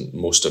commodities, and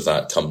most of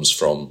that comes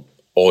from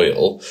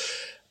oil.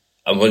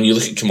 And when you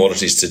look at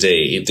commodities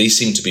today, they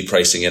seem to be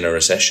pricing in a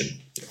recession.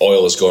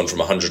 Oil has gone from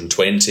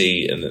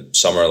 120 in the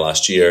summer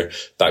last year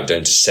back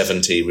down to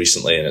 70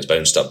 recently, and it's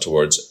bounced up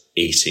towards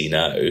 80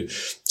 now.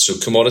 So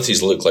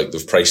commodities look like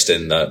they've priced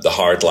in the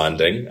hard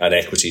landing, and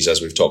equities,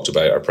 as we've talked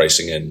about, are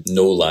pricing in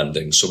no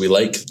landing. So we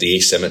like the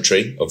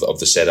asymmetry of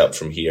the setup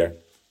from here.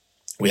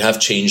 We have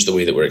changed the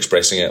way that we're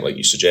expressing it, like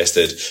you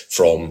suggested,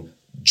 from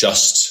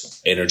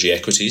just energy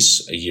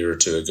equities a year or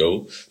two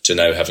ago to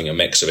now having a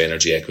mix of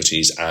energy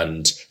equities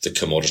and the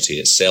commodity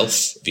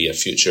itself via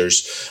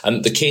futures.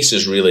 And the case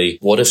is really,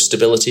 what if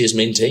stability is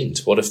maintained?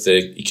 What if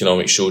the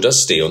economic show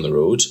does stay on the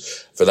road?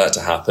 For that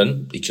to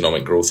happen,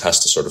 economic growth has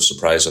to sort of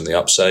surprise on the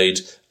upside.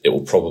 It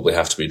will probably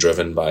have to be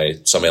driven by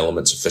some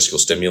elements of fiscal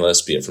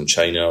stimulus, be it from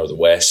China or the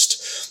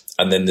West.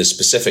 And then the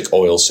specific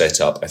oil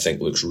setup, I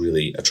think, looks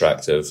really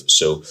attractive.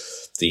 So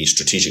the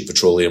Strategic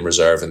Petroleum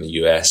Reserve in the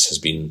US has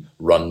been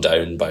run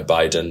down by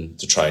Biden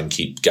to try and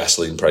keep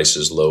gasoline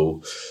prices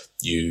low.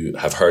 You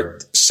have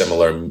heard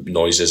similar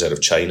noises out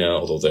of China,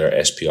 although their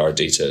SPR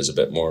data is a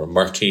bit more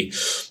murky.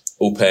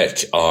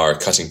 OPEC are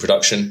cutting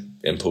production,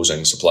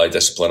 imposing supply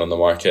discipline on the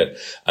market.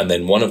 And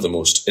then one of the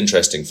most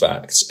interesting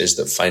facts is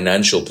that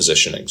financial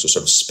positioning, so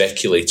sort of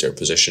speculator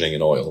positioning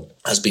in oil,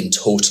 has been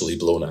totally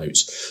blown out.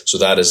 So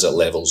that is at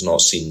levels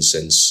not seen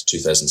since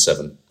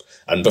 2007.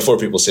 And before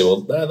people say,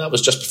 well, that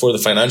was just before the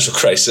financial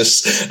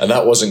crisis and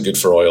that wasn't good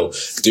for oil,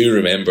 do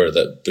remember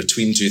that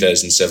between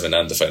 2007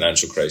 and the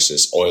financial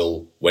crisis,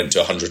 oil went to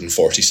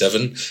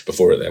 147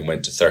 before it then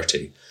went to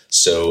 30.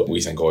 So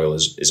we think oil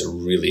is a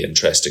really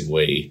interesting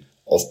way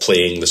of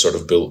playing the sort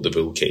of the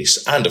bull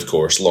case. And of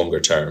course,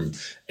 longer term,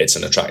 it's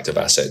an attractive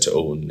asset to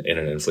own in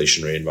an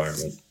inflationary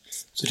environment.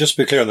 So just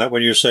to be clear on that,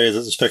 when you say that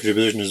the speculative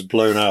position is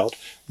blown out,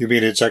 you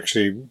mean it's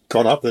actually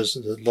gone up? There's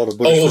a lot of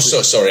bullish... Oh,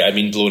 so sorry. I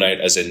mean blown out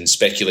as in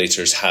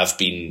speculators have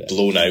been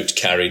blown out,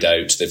 carried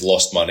out. They've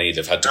lost money.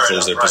 They've had to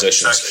close their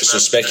positions. Exactly. So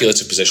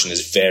speculative position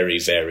is very,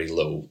 very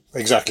low.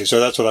 Exactly. So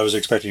that's what I was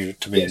expecting you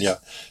to mean, yes. Yeah.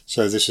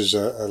 So this is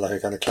like a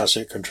kind of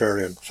classic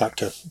contrarian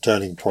factor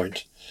turning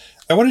point.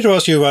 I wanted to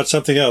ask you about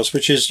something else,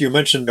 which is you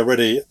mentioned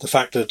already the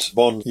fact that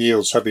bond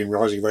yields have been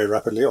rising very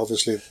rapidly,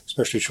 obviously,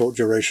 especially short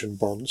duration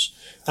bonds.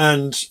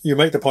 And you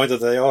make the point that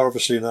they are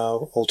obviously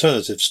now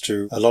alternatives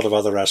to a lot of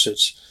other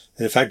assets.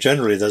 And in fact,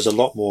 generally, there's a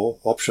lot more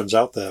options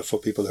out there for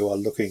people who are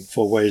looking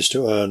for ways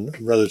to earn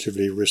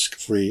relatively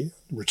risk-free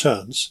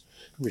returns,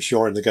 which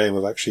you're in the game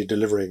of actually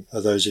delivering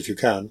those if you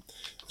can.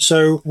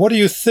 So what do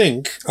you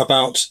think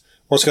about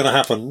what's going to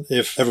happen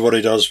if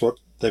everybody does what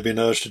they've been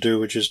urged to do,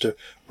 which is to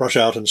rush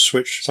out and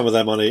switch some of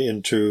their money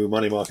into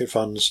money market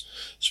funds,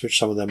 switch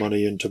some of their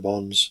money into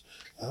bonds,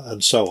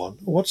 and so on?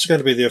 What's going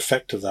to be the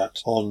effect of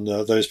that on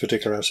those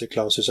particular asset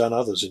classes and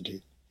others,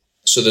 indeed?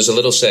 So there's a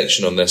little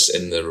section on this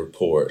in the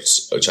report,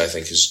 which I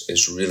think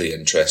is really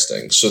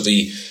interesting. So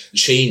the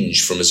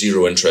change from a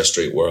zero interest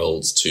rate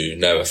world to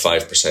now a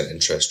 5%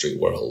 interest rate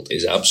world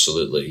is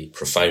absolutely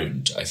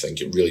profound. I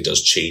think it really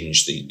does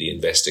change the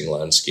investing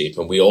landscape.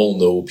 And we all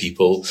know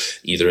people,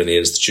 either in the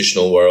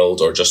institutional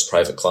world or just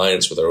private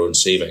clients with their own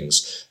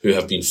savings, who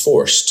have been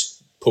forced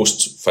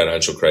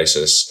post-financial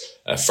crisis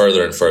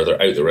further and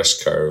further out the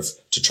risk curve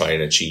to try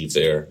and achieve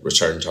their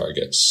return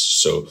targets.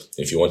 So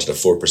if you wanted a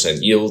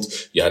 4% yield,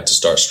 you had to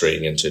start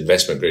straying into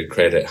investment grade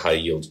credit, high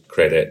yield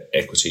credit,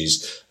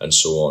 equities, and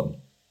so on.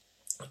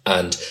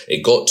 And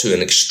it got to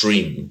an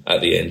extreme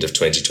at the end of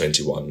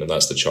 2021, and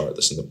that's the chart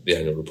that's in the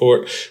annual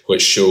report,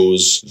 which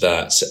shows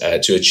that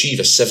to achieve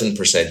a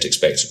 7%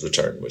 expected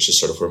return, which is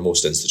sort of where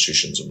most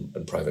institutions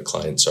and private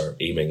clients are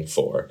aiming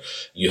for,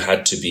 you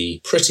had to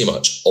be pretty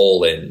much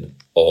all in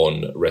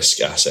on risk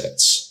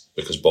assets,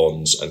 because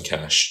bonds and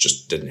cash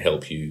just didn't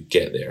help you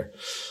get there.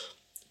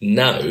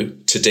 Now,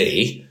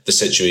 today, the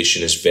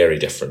situation is very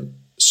different.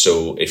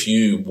 So if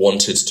you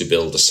wanted to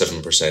build a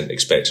 7%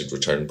 expected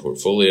return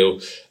portfolio,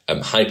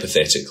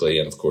 hypothetically,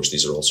 and of course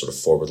these are all sort of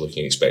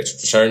forward-looking expected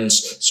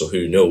returns, so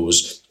who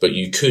knows, but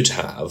you could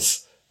have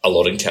a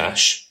lot in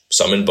cash,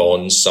 some in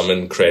bonds, some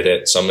in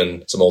credit, some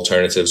in some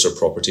alternatives or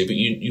property, but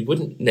you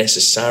wouldn't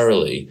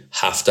necessarily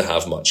have to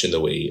have much in the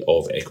way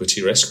of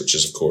equity risk, which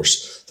is, of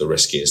course, the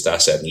riskiest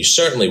asset. And you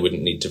certainly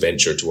wouldn't need to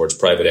venture towards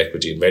private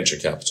equity and venture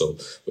capital,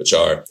 which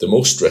are the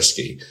most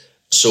risky.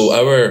 So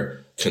our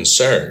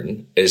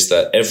concern is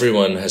that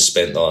everyone has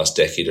spent the last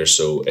decade or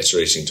so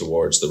iterating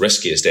towards the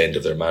riskiest end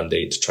of their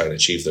mandate to try and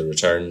achieve their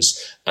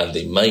returns, and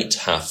they might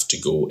have to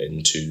go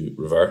into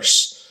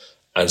reverse.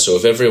 And so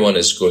if everyone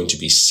is going to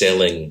be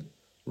selling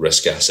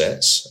risk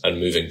assets and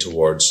moving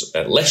towards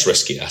less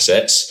risky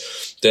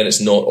assets, then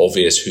it's not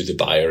obvious who the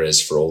buyer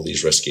is for all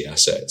these risky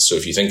assets. So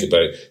if you think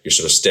about your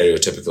sort of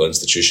stereotypical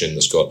institution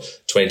that's got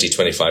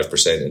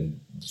 20-25% in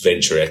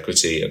venture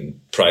equity and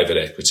private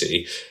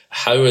equity,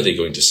 how are they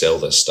going to sell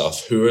this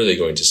stuff? Who are they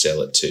going to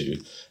sell it to?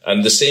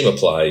 And the same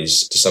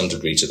applies to some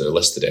degree to their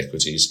listed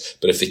equities.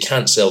 But if they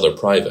can't sell their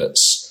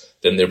privates,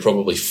 then they're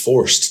probably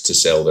forced to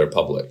sell their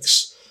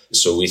publics.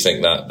 So we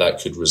think that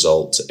that could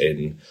result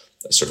in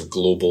a sort of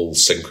global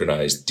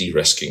synchronized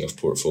de-risking of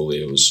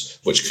portfolios,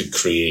 which could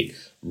create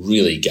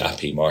really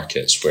gappy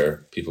markets where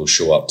people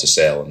show up to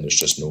sell and there's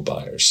just no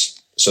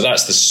buyers. So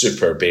that's the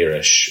super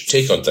bearish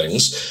take on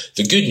things.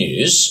 The good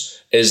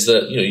news is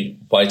that,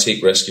 why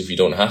take risk if you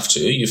don't have to?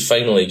 You've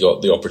finally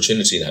got the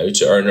opportunity now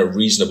to earn a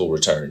reasonable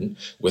return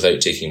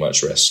without taking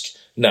much risk.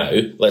 Now,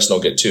 let's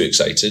not get too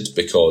excited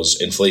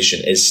because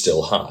inflation is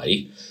still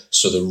high.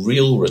 So the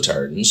real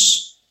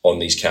returns on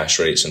these cash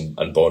rates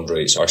and bond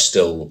rates are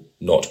still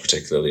not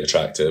particularly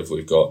attractive.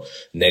 We've got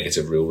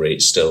negative real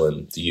rates still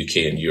in the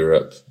UK and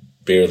Europe,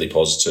 barely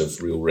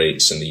positive real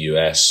rates in the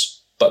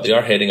US, but they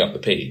are heading up the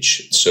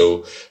page.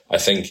 So I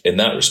think in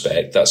that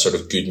respect, that's sort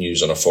of good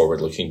news on a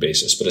forward-looking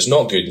basis. But it's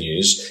not good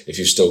news if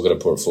you've still got a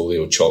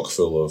portfolio chock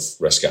full of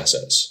risk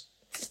assets.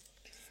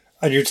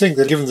 And you'd think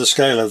that given the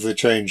scale of the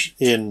change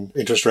in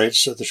interest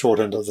rates at the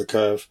short end of the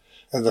curve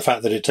and the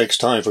fact that it takes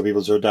time for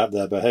people to adapt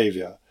their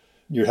behaviour,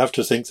 you'd have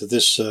to think that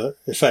this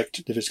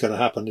effect, if it's going to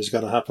happen, is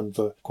going to happen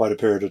for quite a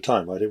period of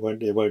time, right? It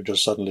won't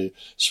just suddenly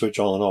switch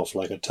on and off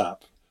like a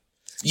tap.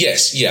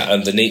 Yes, yeah,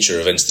 and the nature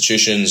of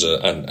institutions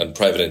and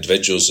private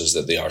individuals is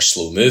that they are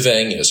slow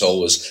moving. It's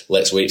always,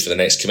 let's wait for the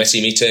next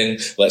committee meeting,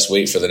 let's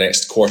wait for the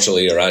next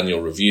quarterly or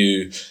annual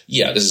review.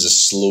 Yeah, this is a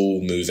slow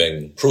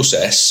moving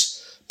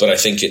process, but I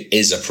think it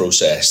is a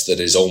process that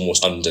is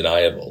almost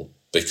undeniable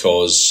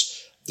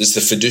because there's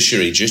the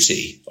fiduciary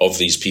duty of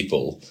these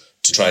people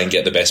to try and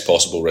get the best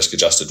possible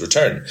risk-adjusted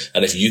return.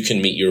 And if you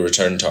can meet your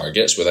return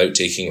targets without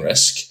taking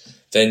risk,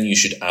 then you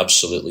should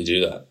absolutely do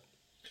that.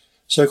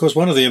 So, of course,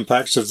 one of the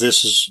impacts of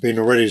this has been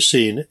already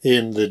seen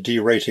in the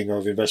de-rating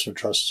of investment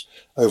trusts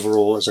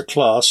overall as a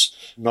class,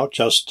 not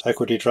just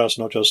equity trusts,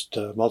 not just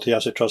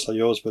multi-asset trusts like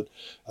yours, but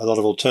a lot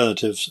of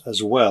alternatives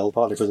as well,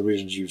 partly for the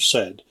reasons you've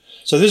said.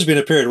 So this has been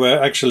a period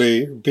where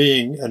actually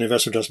being an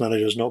investment trust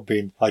manager has not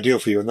been ideal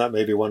for you, and that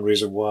may be one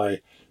reason why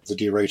the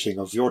de-rating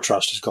of your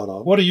trust has gone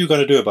on. What are you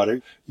going to do about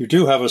it? You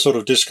do have a sort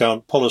of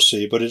discount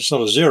policy, but it's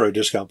not a zero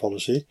discount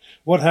policy.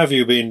 What have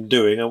you been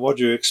doing, and what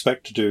do you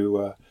expect to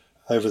do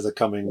over the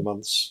coming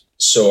months?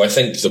 So I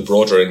think the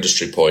broader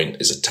industry point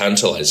is a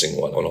tantalizing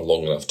one on a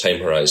long enough time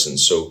horizon.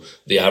 So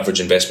the average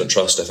investment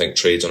trust, I think,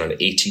 trades on an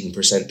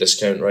 18%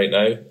 discount right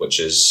now, which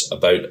is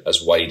about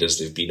as wide as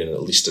they've been in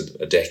at least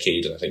a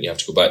decade. And I think you have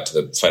to go back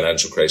to the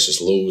financial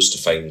crisis lows to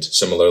find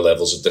similar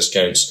levels of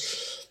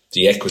discounts.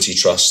 The equity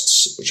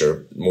trusts, which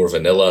are more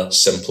vanilla,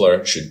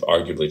 simpler, should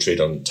arguably trade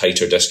on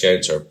tighter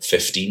discounts, are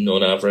 15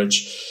 on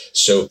average.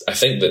 So I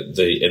think that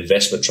the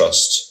investment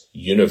trust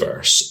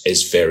universe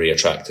is very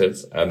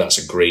attractive, and that's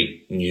a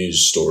great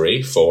news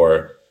story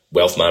for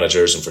wealth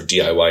managers and for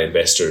DIY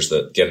investors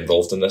that get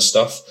involved in this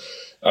stuff.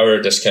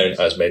 Our discount,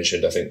 as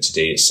mentioned, I think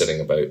today it's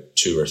sitting about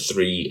 2 or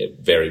 3. It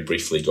very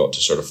briefly got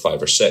to sort of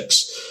 5 or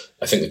 6.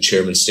 I think the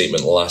chairman's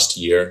statement last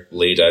year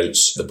laid out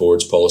the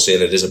board's policy,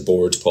 and it is a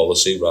board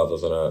policy rather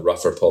than a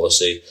rougher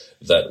policy,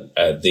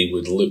 that they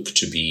would look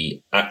to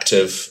be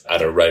active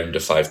at around a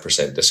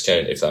 5%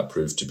 discount if that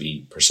proved to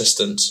be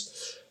persistent.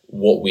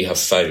 What we have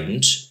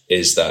found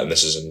is that, and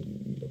this is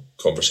in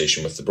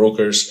conversation with the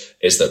brokers,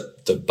 is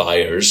that the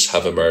buyers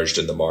have emerged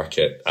in the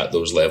market at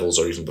those levels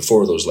or even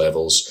before those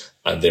levels,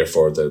 and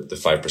therefore the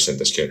 5%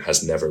 discount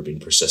has never been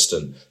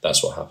persistent.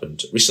 That's what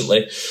happened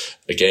recently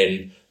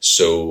again.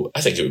 So I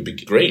think it would be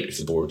great if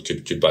the board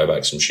could buy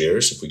back some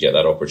shares if we get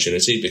that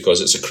opportunity, because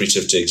it's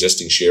accretive to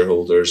existing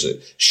shareholders.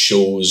 It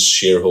shows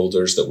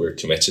shareholders that we're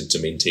committed to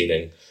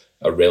maintaining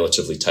a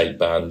relatively tight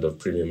band of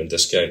premium and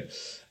discount.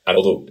 And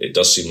although it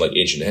does seem like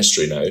ancient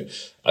history now,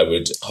 I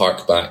would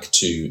hark back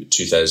to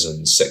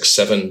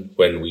 2006-07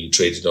 when we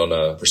traded on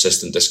a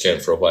persistent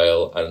discount for a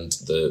while, and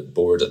the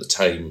board at the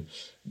time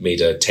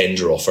made a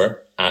tender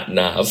offer at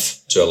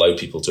NAV to allow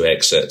people to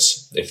exit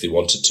if they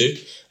wanted to.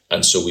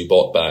 And so we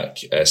bought back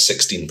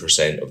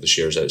 16% of the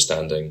shares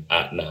outstanding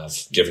at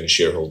NAV, giving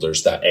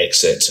shareholders that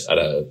exit at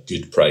a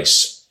good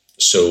price.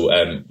 So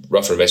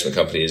Ruffer Investment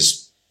Company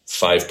is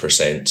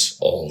 5%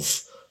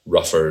 of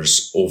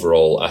Ruffer's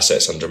overall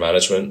assets under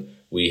management.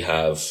 We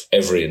have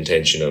every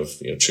intention of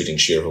treating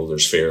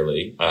shareholders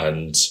fairly,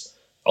 and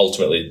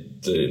ultimately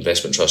the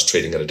investment trust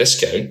trading at a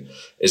discount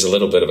is a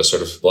little bit of a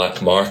sort of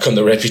black mark on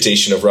the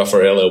reputation of Ruffer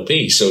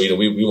LLP. So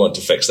we want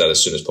to fix that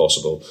as soon as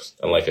possible.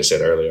 And like I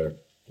said earlier,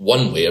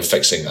 one way of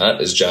fixing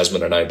that is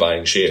Jasmine and I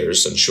buying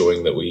shares and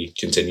showing that we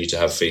continue to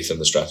have faith in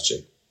the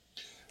strategy.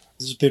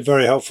 This has been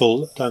very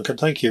helpful, Duncan.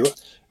 Thank you.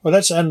 Well,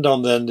 let's end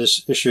on then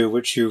this issue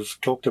which you've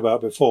talked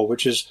about before,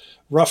 which is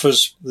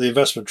Ruffer's, the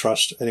investment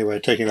trust, anyway,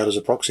 taking that as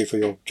a proxy for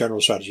your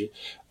general strategy,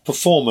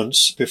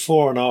 performance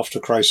before and after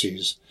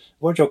crises.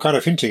 What you're kind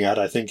of hinting at,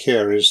 I think,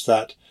 here is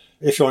that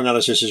if your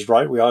analysis is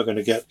right, we are going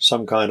to get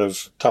some kind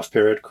of tough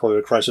period, call it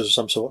a crisis of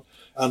some sort.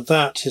 And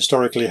that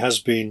historically has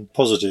been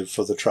positive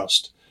for the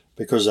trust,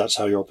 because that's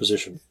how you're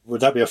positioned.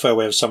 Would that be a fair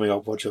way of summing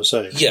up what you're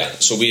saying? Yeah,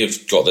 so we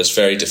have got this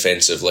very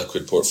defensive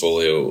liquid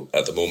portfolio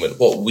at the moment.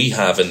 What we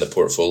have in the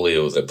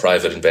portfolio that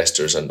private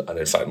investors and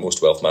in fact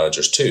most wealth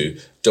managers too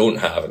don't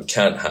have and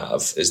can't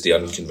have is the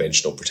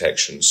unconventional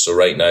protections. So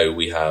right now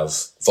we have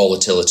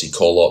volatility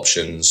call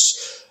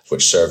options,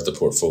 which served the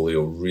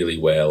portfolio really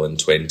well in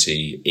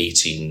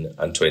 2018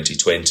 and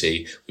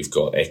 2020. We've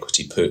got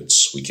equity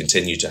puts. We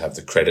continue to have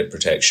the credit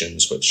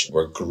protections, which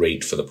were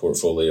great for the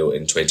portfolio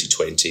in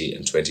 2020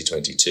 and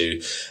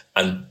 2022.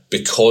 And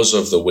because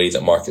of the way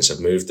that markets have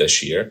moved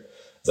this year,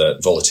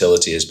 that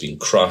volatility has been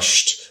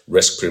crushed,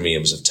 risk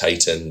premiums have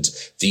tightened,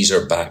 these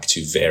are back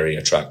to very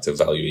attractive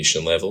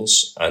valuation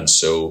levels. And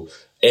so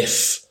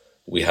if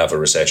we have a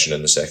recession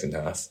in the second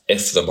half,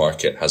 if the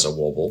market has a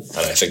wobble,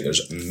 and I think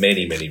there's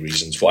many, many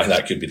reasons why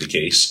that could be the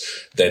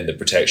case, then the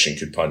protection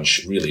could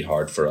punch really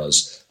hard for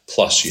us.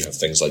 Plus, you have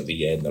things like the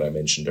yen that I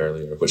mentioned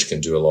earlier, which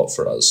can do a lot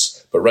for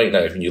us. But right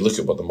now, when you look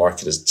at what the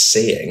market is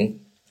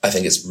saying, I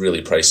think it's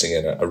really pricing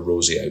in a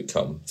rosy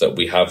outcome, that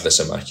we have this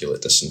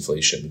immaculate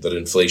disinflation, that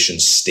inflation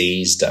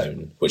stays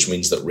down, which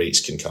means that rates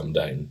can come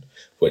down,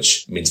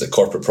 which means that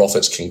corporate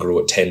profits can grow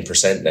at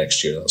 10%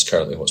 next year. That's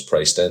currently what's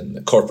priced in.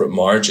 The corporate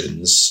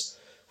margins,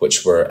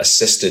 which were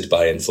assisted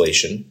by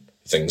inflation,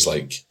 things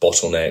like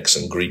bottlenecks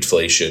and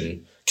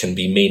greedflation, can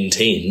be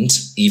maintained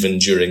even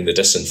during the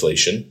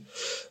disinflation.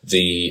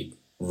 The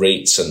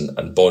rates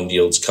and bond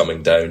yields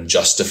coming down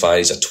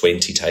justifies a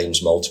 20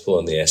 times multiple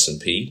on the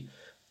S&P.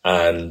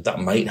 And that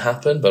might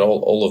happen, but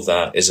all of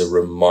that is a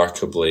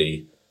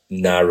remarkably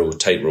narrow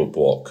tightrope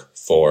walk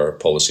for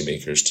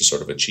policymakers to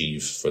sort of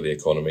achieve for the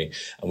economy.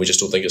 And we just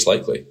don't think it's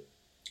likely.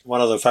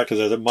 One other factor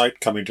there that might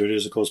come into it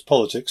is, of course,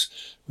 politics,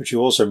 which you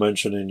also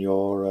mention in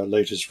your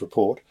latest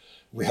report.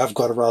 We have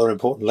got a rather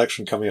important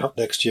election coming up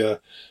next year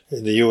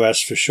in the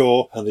US for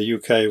sure, and the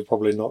UK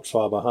probably not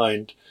far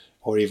behind,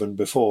 or even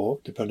before,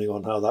 depending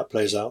on how that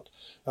plays out.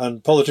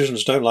 And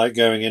politicians don't like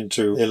going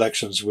into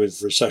elections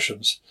with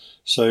recessions.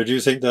 So do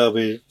you think they'll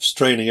be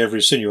straining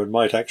every sinew and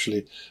might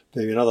actually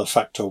be another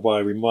factor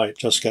why we might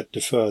just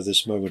defer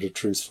this moment of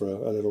truth for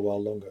a little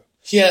while longer?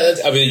 Yeah,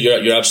 I mean,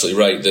 you're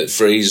absolutely right. The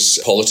phrase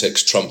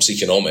politics trumps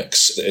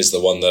economics is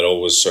the one that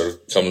always sort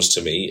of comes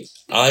to me.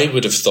 I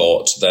would have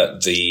thought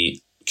that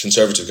the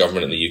Conservative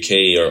government in the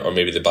UK or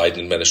maybe the Biden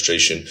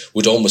administration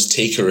would almost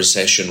take a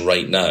recession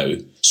right now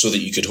so that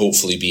you could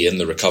hopefully be in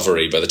the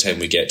recovery by the time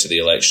we get to the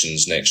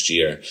elections next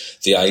year.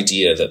 The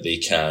idea that they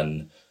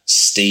can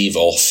stave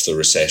off the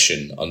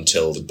recession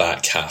until the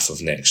back half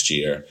of next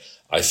year,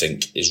 I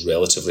think, is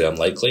relatively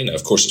unlikely. Now,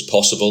 of course, it's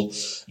possible.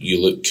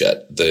 You look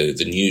at the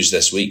news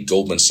this week,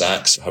 Goldman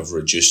Sachs have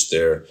reduced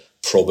their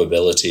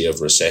probability of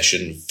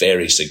recession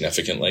very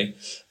significantly,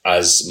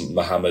 as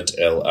Mohammed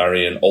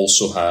El-Arian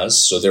also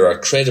has. So there are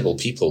credible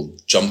people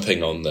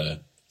jumping on the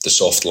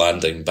soft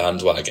landing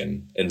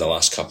bandwagon in the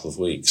last couple of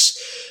weeks.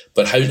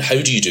 But how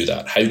do you do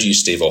that? How do you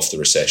stave off the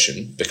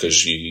recession?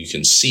 Because you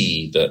can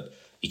see that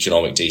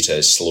economic data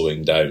is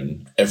slowing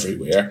down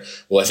everywhere.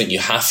 Well, I think you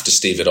have to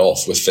stave it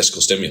off with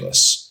fiscal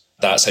stimulus.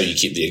 That's how you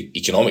keep the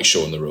economic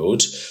show on the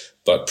road.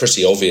 But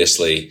pretty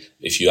obviously,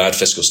 if you add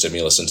fiscal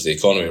stimulus into the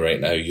economy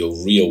right now,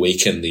 you'll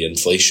reawaken the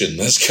inflation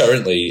that's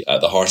currently at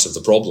the heart of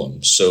the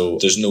problem. So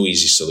there's no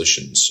easy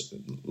solutions.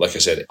 Like I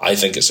said, I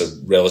think it's a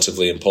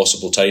relatively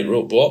impossible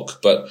tightrope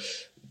walk, but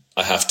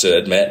I have to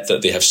admit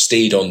that they have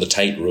stayed on the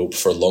tightrope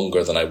for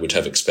longer than I would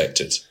have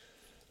expected.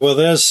 Well,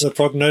 there's the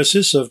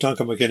prognosis of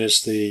Duncan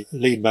MacInnes, the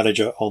lead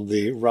manager on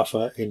the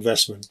Ruffer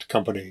Investment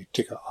Company,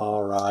 ticker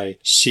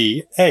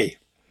RICA.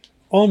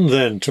 On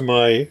then to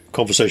my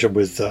conversation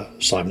with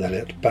Simon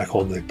Elliott, back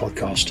on the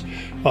podcast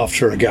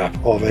after a gap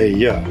of a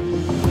year.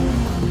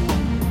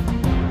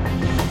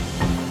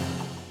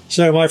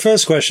 So my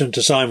first question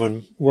to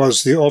Simon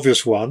was the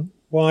obvious one.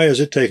 Why has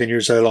it taken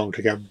you so long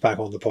to get back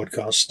on the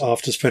podcast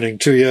after spending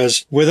 2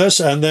 years with us?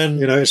 And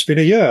then, it's been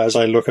a year as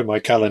I look at my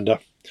calendar.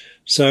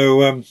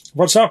 So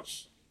what's up?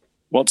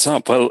 What's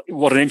up? Well,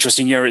 what an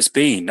interesting year it's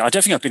been. I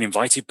don't think I've been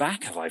invited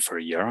back, have I, for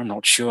a year? I'm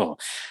not sure.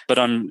 But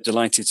I'm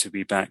delighted to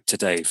be back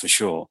today, for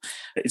sure.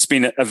 It's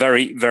been a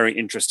very, very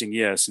interesting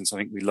year since I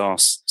think we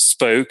last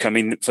spoke. I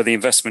mean, for the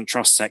investment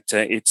trust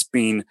sector, it's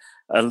been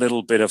a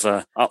little bit of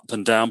a up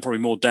and down, probably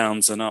more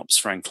downs than ups,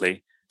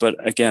 frankly. But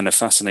again, a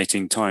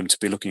fascinating time to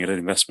be looking at an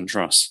investment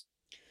trust.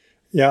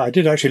 Yeah, I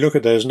did actually look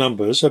at those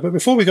numbers. But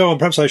before we go on,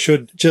 perhaps I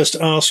should just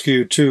ask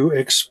you to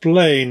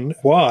explain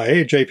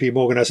why JP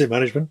Morgan Asset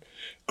Management,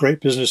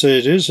 great business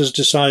it is, has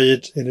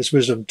decided in its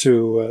wisdom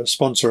to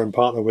sponsor and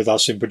partner with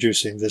us in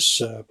producing this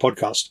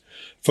podcast,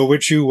 for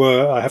which you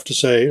were, I have to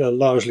say,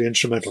 largely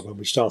instrumental when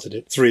we started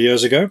it 3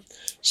 years ago.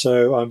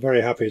 So I'm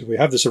very happy that we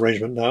have this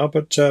arrangement now,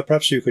 but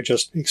perhaps you could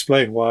just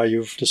explain why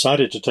you've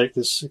decided to take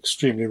this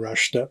extremely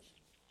rash step.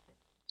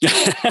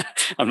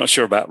 I'm not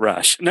sure about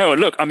rash. No,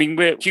 look, I mean,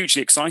 we're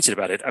hugely excited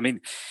about it. I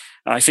mean,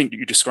 I think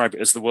you describe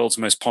it as the world's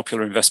most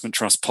popular investment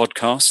trust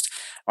podcast.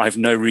 I have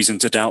no reason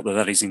to doubt that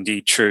that is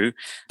indeed true.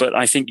 But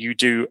I think you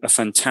do a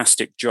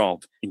fantastic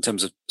job in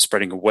terms of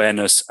spreading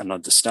awareness and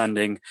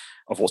understanding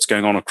of what's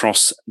going on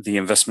across the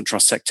investment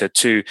trust sector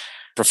to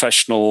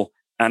professional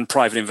and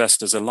private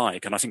investors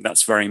alike. And I think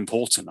that's very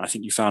important. I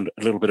think you found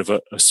a little bit of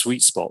a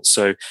sweet spot.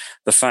 So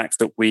the fact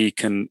that we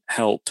can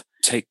help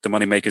take the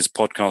Moneymakers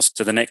podcast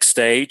to the next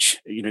stage,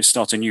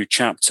 start a new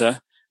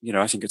chapter,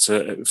 I think it's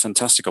a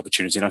fantastic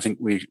opportunity. And I think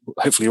we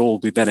hopefully all will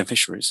be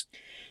beneficiaries.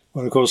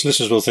 Well, of course,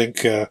 listeners will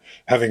think,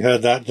 having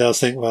heard that, they'll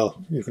think,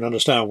 well, you can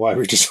understand why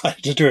we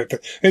decided to do it.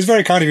 But it's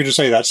very kind of you to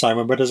say that,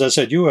 Simon. But as I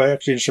said, you were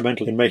actually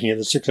instrumental in making it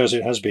the success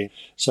it has been.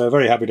 So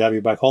very happy to have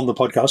you back on the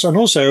podcast. And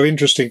also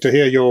interesting to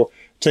hear your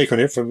take on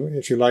it from,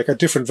 if you like, a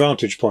different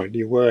vantage point.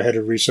 You were head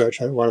of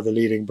research at one of the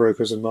leading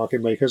brokers and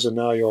market makers, and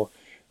now you're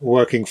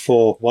working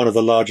for one of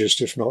the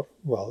largest, if not,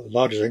 well,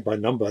 largest, I think by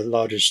number, the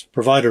largest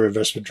provider of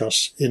investment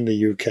trusts in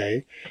the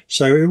UK.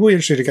 So it will be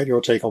interesting to get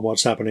your take on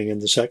what's happening in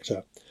the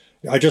sector.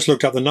 I just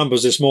looked up the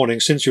numbers this morning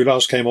since you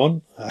last came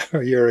on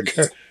a year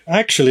ago.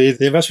 Actually,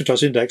 the investment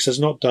trust index has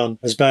not done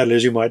as badly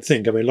as you might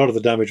think. I mean, a lot of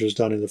the damage was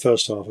done in the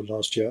first half of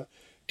last year. It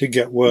did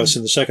get worse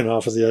in the second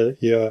half of the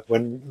year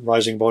when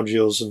rising bond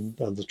yields and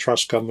the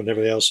trust government and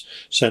everything else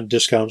sent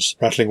discounts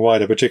rattling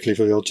wider, particularly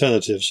for the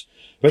alternatives.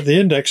 But the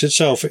index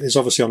itself is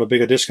obviously on a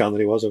bigger discount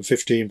than it was, a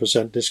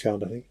 15%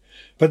 discount, I think.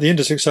 But the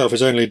index itself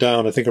is only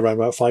down, I think, around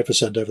about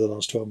 5% over the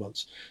last 12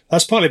 months.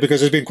 That's partly because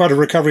there's been quite a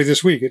recovery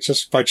this week. It's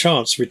just by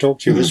chance we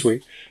talked to you this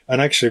week.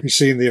 And actually, we've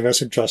seen the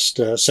investment trust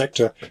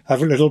sector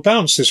have a little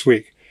bounce this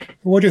week.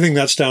 What do you think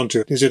that's down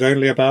to? Is it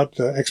only about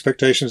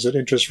expectations that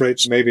interest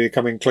rates may be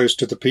coming close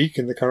to the peak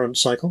in the current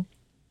cycle?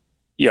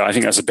 Yeah, I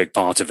think that's a big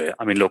part of it.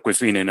 I mean, look, we've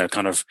been in a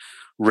kind of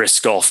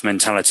risk-off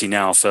mentality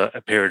now for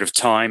a period of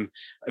time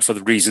for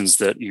the reasons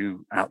that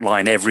you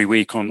outline every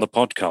week on the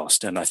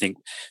podcast. And I think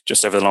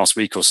just over the last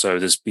week or so,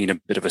 there's been a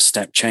bit of a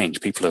step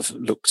change. People have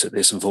looked at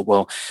this and thought,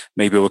 well,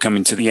 maybe we're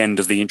coming to the end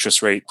of the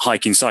interest rate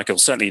hiking cycle,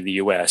 certainly in the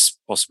US,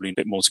 possibly a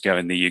bit more to go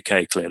in the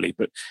UK, clearly.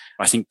 But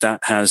I think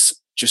that has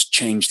just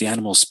changed the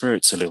animal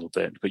spirits a little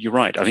bit. But you're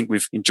right. I think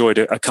we've enjoyed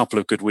a couple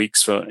of good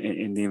weeks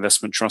in the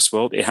investment trust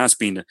world. It has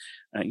been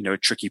a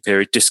tricky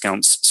period.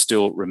 Discounts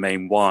still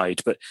remain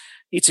wide, but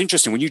it's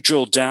interesting when you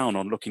drill down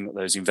on looking at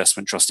those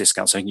investment trust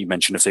discounts. I think you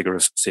mentioned a figure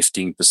of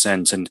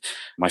 15%, and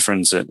my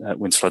friends at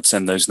Winterflood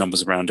send those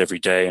numbers around every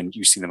day, and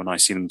you see them and I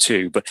see them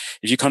too. But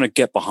if you kind of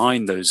get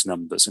behind those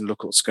numbers and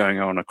look at what's going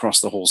on across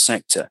the whole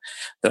sector,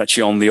 that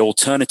actually on the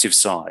alternative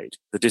side,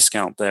 the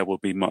discount there will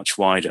be much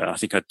wider. I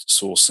think I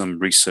saw some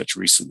research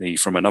recently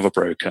from another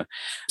broker,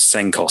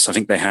 Senkos. I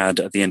think they had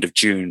at the end of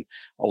June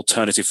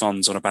alternative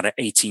funds on about an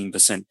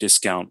 18%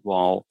 discount,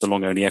 while the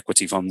long-only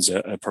equity funds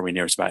are probably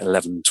near about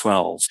 11,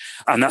 12.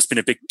 And that's been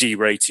a big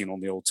de-rating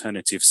on the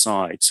alternative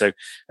side. So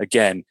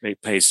again,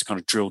 it pays to kind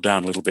of drill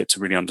down a little bit to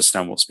really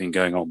understand what's been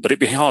going on. But it'd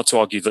be hard to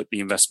argue that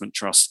the investment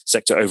trust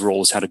sector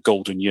overall has had a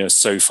golden year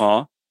so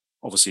far.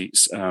 Obviously,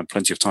 it's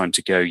plenty of time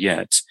to go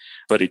yet,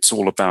 but it's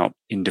all about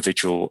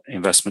individual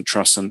investment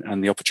trusts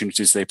and the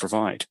opportunities they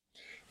provide.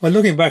 Well,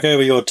 looking back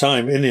over your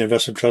time in the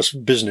investment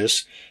trust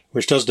business,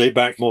 which does date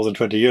back more than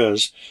 20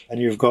 years,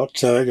 and you've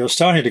got, you're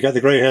starting to get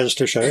the grey hairs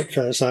to show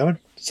it, Simon,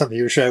 something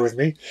you share with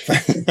me.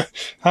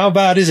 How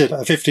bad is it, a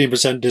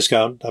 15%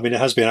 discount? I mean, it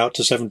has been out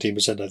to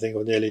 17%, I think,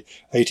 or nearly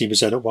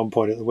 18% at one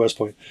point, at the worst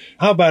point.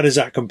 How bad is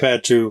that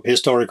compared to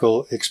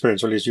historical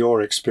experience, or at least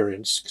your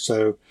experience?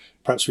 So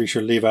perhaps we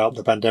should leave out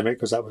the pandemic,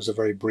 because that was a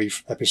very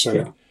brief episode.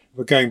 Yeah.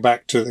 But going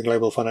back to the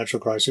global financial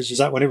crisis, is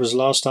that when it was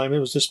last time it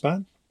was this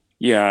bad?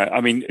 Yeah, I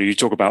mean, you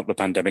talk about the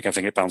pandemic, I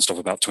think it bounced off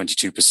about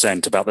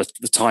 22%, about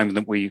the time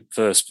that we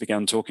first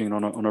began talking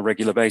on a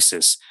regular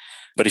basis.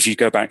 But if you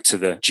go back to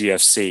the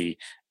GFC,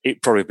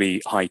 it'd probably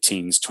be high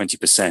teens,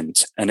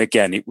 20%. And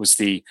again, it was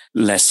the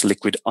less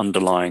liquid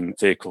underlying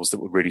vehicles that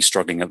were really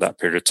struggling at that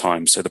period of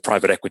time. So the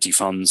private equity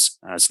funds,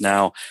 as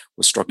now,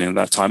 were struggling at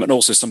that time. And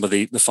also some of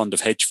the fund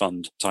of hedge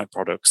fund type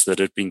products that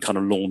had been kind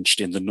of launched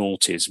in the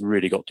noughties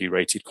really got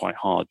derated quite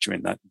hard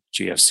during that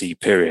GFC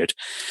period.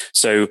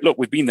 So look,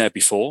 we've been there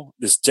before.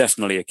 There's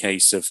definitely a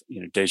case of,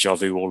 deja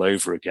vu all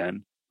over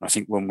again. I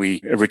think when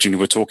we originally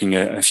were talking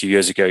a few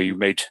years ago, you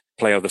made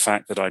play of the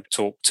fact that I'd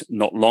talked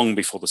not long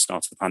before the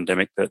start of the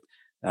pandemic that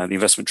the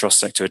investment trust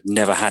sector had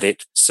never had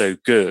it so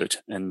good.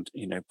 And,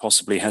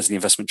 possibly has the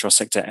investment trust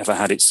sector ever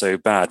had it so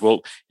bad?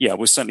 Well, yeah,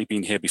 we've certainly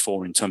been here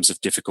before in terms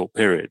of difficult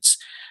periods.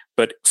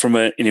 But from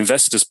an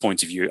investor's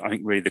point of view, I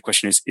think really the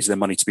question is there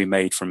money to be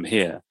made from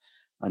here?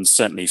 And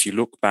certainly if you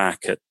look back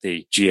at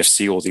the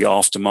GFC or the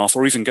aftermath,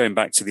 or even going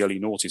back to the early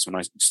noughties when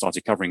I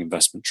started covering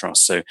investment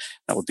trusts, so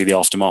that would be the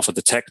aftermath of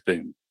the tech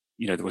boom.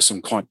 There were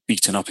some quite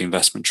beaten up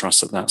investment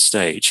trusts at that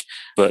stage.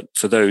 But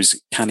for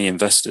those canny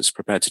investors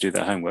prepared to do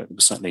their homework, there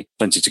was certainly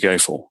plenty to go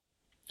for.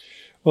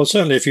 Well,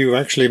 certainly if you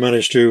actually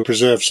manage to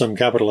preserve some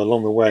capital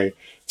along the way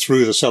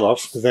through the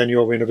sell-off, then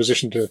you're in a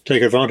position to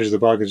take advantage of the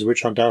bargains,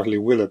 which undoubtedly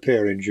will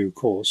appear in due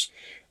course.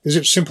 Is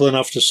it simple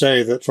enough to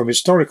say that from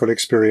historical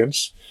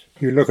experience,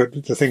 you look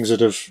at the things that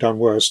have done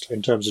worst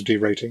in terms of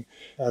derating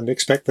and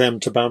expect them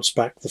to bounce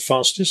back the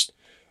fastest?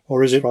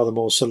 Or is it rather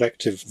more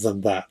selective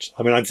than that?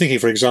 I mean, I'm thinking,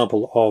 for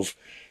example, of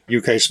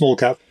UK small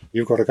cap.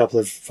 You've got a couple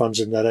of funds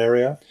in that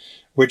area,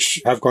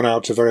 which have gone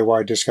out to very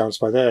wide discounts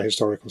by their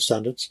historical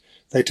standards.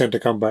 They tend to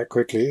come back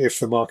quickly if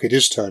the market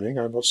is turning.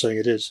 I'm not saying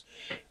it is.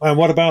 And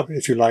what about,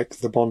 if you like,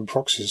 the bond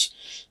proxies,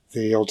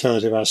 the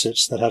alternative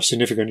assets that have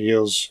significant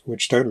yields,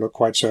 which don't look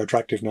quite so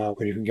attractive now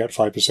when you can get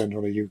 5%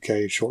 on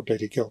a UK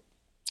short-dated gilt?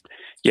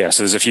 Yeah,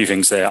 so there's a few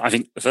things there. I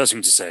think the first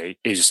thing to say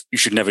is you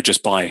should never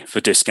just buy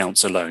for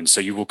discounts alone.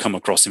 So you will come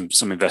across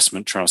some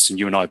investment trusts, and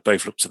you and I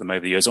both looked at them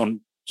over the years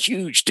on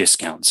huge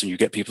discounts, and you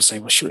get people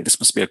saying, well, surely this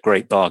must be a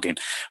great bargain.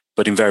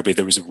 But invariably,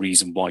 there is a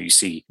reason why you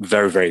see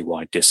very, very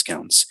wide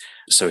discounts.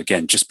 So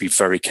again, just be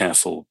very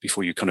careful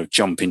before you kind of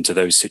jump into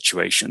those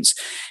situations.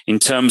 In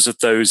terms of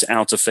those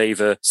out of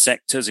favor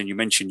sectors, and you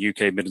mentioned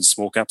UK mid and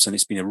small caps, and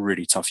it's been a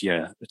really tough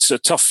year. It's a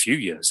tough few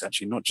years,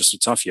 actually, not just a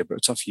tough year, but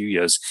a tough few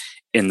years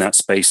in that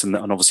space. And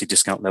obviously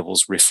discount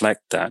levels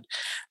reflect that.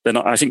 Then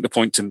I think the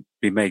point to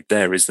be made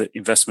there is that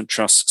investment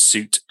trusts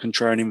suit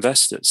contrarian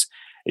investors.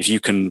 If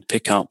you can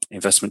pick up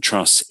investment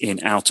trusts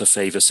in out of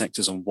favor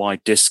sectors on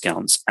wide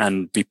discounts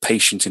and be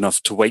patient enough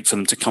to wait for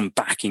them to come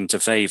back into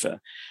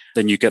favor,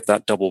 then you get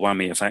that double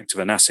whammy effect of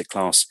an asset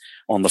class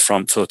on the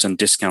front foot and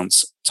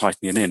discounts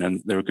tightening in,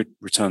 and there are good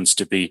returns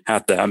to be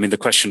had there. I mean, the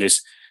question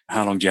is,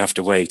 how long do you have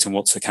to wait and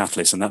what's the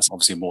catalyst? And that's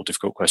obviously a more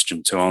difficult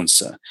question to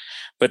answer.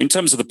 But in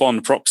terms of the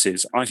bond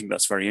proxies, I think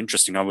that's very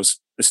interesting. I was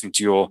listening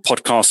to your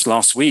podcast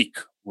last week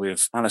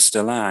with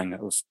Alistair Lang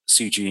of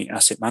CG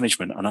Asset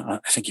Management, and I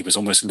think he was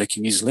almost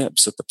licking his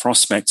lips at the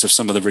prospects of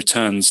some of the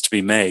returns to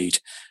be made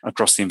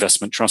across the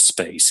investment trust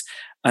space.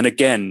 And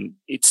again,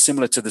 it's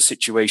similar to the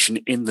situation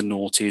in the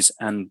noughties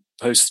and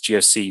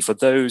post-GFC for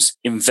those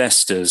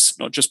investors,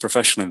 not just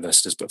professional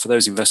investors, but for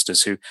those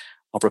investors who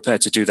are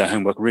prepared to do their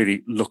homework,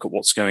 really look at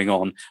what's going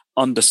on,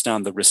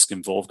 understand the risk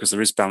involved, because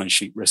there is balance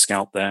sheet risk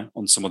out there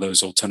on some of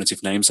those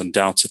alternative names,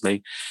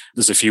 undoubtedly.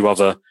 There's a few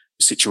other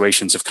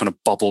situations have kind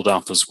of bubbled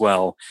up as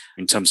well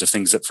in terms of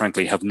things that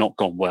frankly have not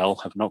gone well,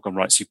 have not gone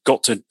right. So you've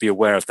got to be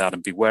aware of that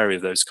and be wary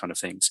of those kind of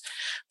things.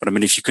 But I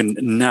mean, if you can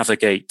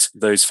navigate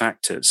those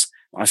factors,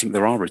 I think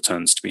there are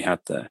returns to be had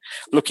there.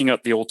 Looking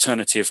at the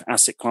alternative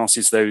asset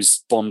classes,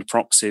 those bond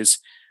proxies,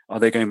 are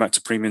they going back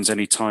to premiums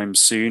anytime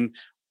soon?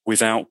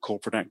 Without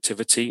corporate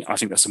activity, I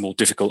think that's a more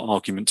difficult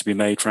argument to be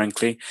made,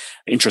 frankly.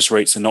 Interest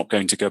rates are not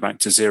going to go back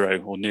to zero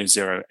or near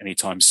zero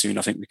anytime soon.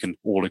 I think we can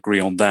all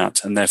agree on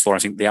that. And therefore, I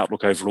think the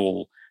outlook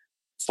overall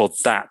for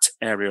that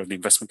area of the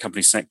investment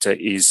company sector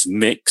is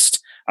mixed.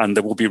 And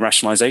there will be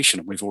rationalization.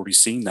 And we've already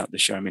seen that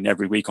this year. I mean,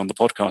 every week on the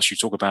podcast, you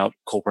talk about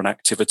corporate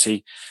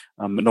activity.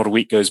 Not a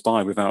week goes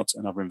by without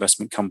another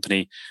investment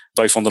company,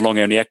 both on the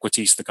long-only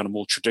equities, the kind of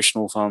more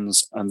traditional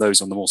funds, and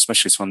those on the more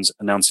specialist funds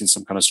announcing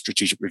some kind of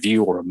strategic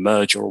review or a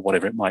merger or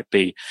whatever it might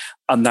be.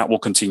 And that will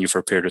continue for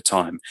a period of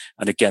time.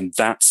 And again,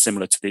 that's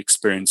similar to the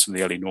experience from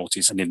the early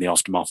noughties and in the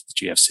aftermath of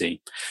the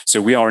GFC.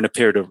 So we are in a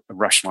period of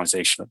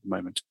rationalization at the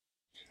moment.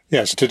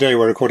 Yes, today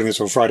we're recording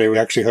this on Friday. We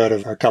actually heard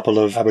of a couple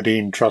of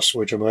Aberdeen trusts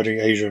which are merging,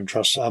 Asian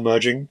trusts are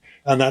merging.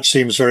 And that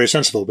seems very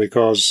sensible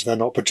because they're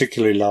not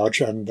particularly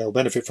large and they'll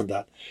benefit from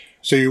that.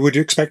 So you would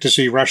expect to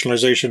see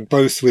rationalization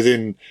both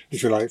within,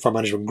 if you like, fund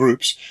management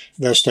groups,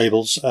 their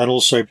stables, and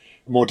also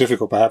more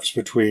difficult perhaps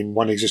between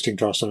one existing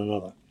trust and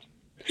another.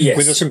 Yes.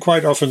 With us, and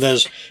quite often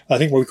there's, I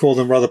think what we call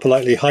them rather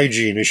politely,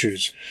 hygiene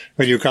issues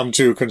when you come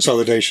to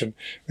consolidation.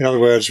 In other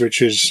words,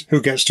 which is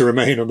who gets to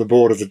remain on the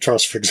board of the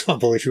trust, for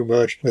example, if you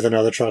merge with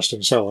another trust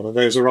and so on. And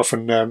those are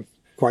often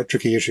quite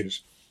tricky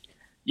issues.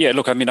 Yeah,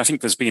 look, I mean, I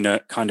think there's been a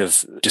kind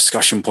of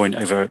discussion point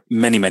over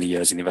many, many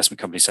years in the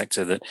investment company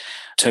sector that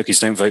turkeys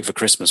don't vote for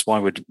Christmas. Why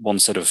would one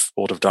set of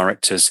board of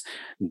directors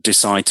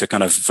decide to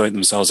kind of vote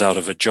themselves out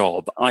of a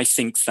job? I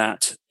think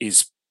that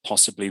is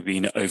possibly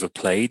been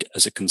overplayed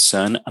as a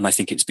concern, and I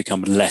think it's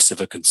become less of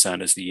a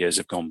concern as the years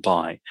have gone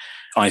by.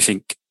 I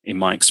think, in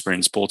my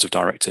experience, boards of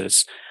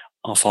directors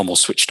are far more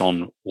switched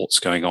on what's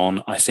going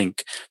on. I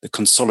think the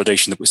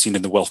consolidation that we've seen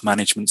in the wealth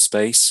management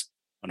space,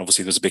 and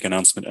obviously there's a big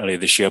announcement earlier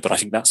this year, but I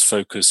think that's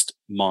focused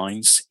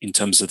minds in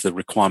terms of the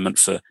requirement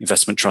for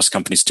investment trust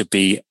companies to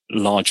be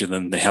larger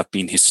than they have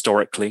been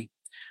historically.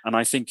 And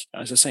I think,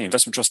 as I say,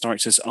 investment trust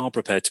directors are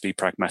prepared to be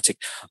pragmatic.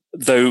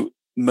 Though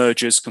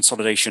mergers,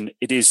 consolidation,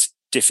 it is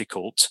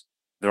difficult.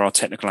 There are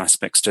technical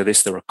aspects to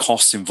this. There are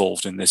costs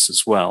involved in this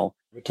as well.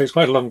 It takes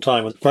quite a long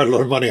time and quite a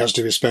lot of money has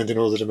to be spent in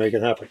order to make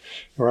it happen.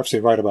 You're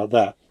absolutely right about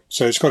that.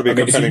 So it's got to be a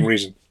compelling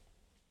reason.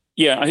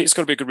 Yeah, I think it's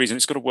got to be a good reason.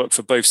 It's got to work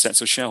for both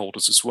sets of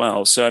shareholders as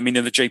well. So, I mean,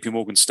 in the JP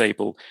Morgan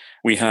stable,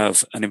 we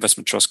have an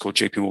investment trust called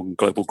JP Morgan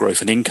Global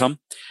Growth and Income,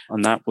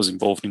 and that was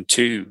involved in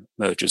 2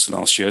 mergers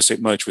last year. So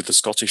it merged with the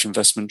Scottish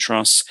Investment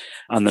Trust,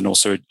 and then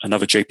also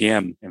another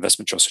JPM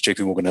investment trust, so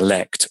JP Morgan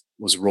Elect,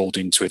 was rolled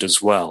into it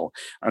as well.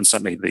 And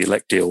certainly the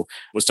Elect deal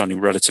was done in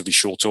relatively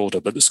short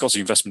order, but the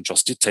Scottish Investment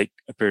Trust did take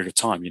a period of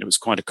time. It was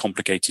quite a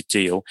complicated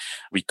deal.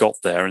 We got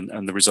there,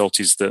 and the result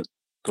is that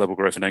Global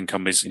Growth and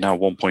Income is now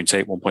 1.8,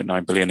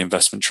 1.9 billion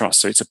investment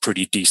trust. So it's a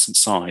pretty decent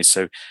size.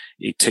 So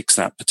it ticks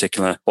that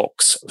particular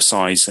box of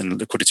size and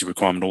liquidity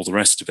requirement, all the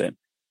rest of it.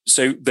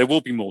 So there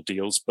will be more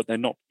deals, but they're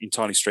not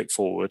entirely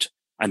straightforward.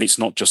 And it's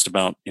not just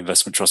about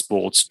investment trust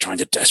boards trying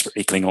to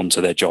desperately cling on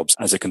to their jobs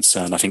as a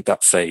concern. I think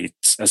that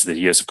fades as the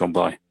years have gone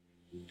by.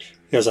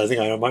 Yes, I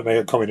think I might make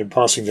a comment in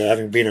passing there,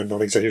 having been a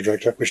non-executive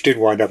director, which did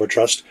wind up a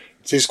trust.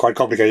 It is quite a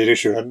complicated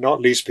issue, and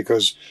not least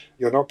because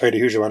you're not paid a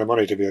huge amount of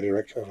money to be a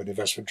director of an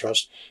investment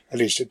trust. At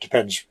least it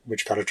depends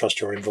which kind of trust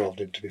you're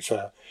involved in, to be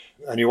fair.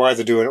 And you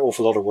either do an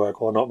awful lot of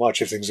work or not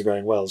much if things are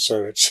going well.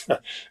 So it's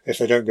if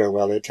they don't go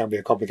well, it can be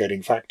a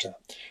complicating factor.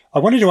 I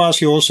wanted to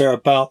ask you also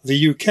about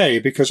the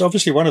UK, because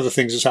obviously one of the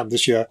things that's happened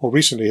this year or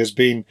recently has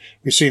been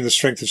we've seen the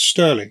strength of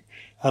sterling.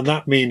 And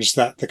that means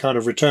that the kind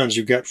of returns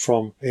you get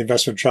from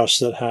investment trusts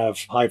that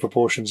have high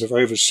proportions of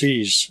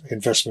overseas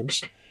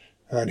investments,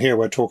 and here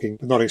we're talking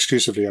not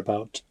exclusively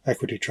about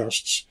equity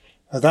trusts,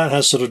 that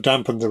has sort of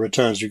dampened the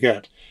returns you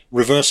get,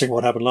 reversing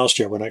what happened last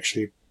year when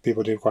actually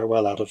people did quite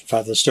well out of the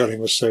fact that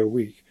sterling was so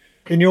weak.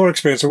 In your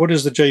experience, what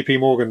is the JP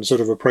Morgan sort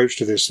of approach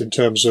to this in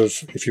terms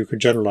of, if you can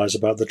generalize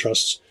about the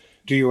trusts,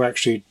 do you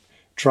actually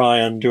try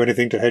and do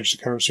anything to hedge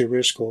the currency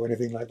risk or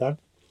anything like that?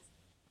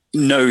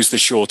 No is the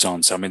short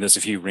answer. I mean, there's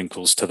a few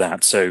wrinkles to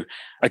that. So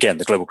again,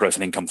 the Global Growth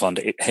and Income Fund,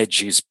 it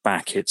hedges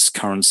back its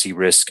currency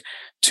risk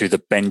to the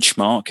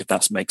benchmark, if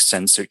that makes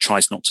sense. So it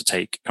tries not to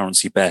take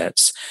currency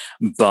bets.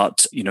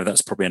 But,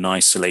 that's probably an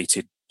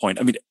isolated point.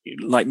 I mean,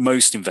 like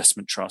most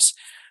investment trusts,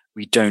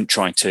 we don't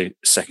try to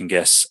second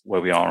guess where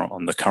we are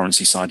on the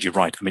currency side. You're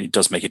right. I mean, it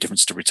does make a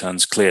difference to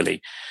returns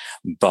clearly.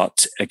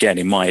 But again,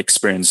 in my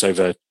experience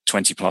over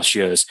 20 plus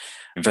years,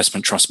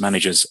 investment trust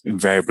managers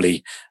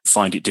invariably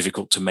find it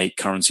difficult to make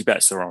currency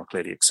bets. There are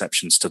clearly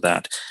exceptions to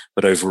that.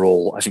 But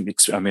overall, I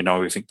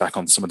would think back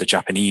on some of the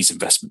Japanese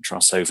investment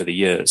trusts over the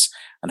years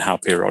and how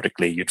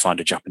periodically you'd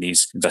find a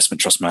Japanese investment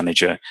trust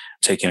manager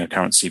taking a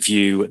currency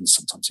view, and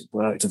sometimes it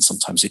worked and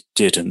sometimes it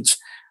didn't.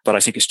 But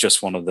I think it's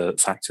just one of the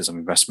factors of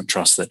investment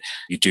trust that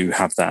you do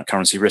have that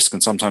currency risk,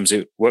 and sometimes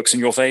it works in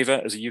your favor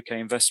as a UK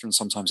investor and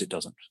sometimes it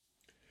doesn't.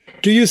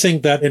 Do you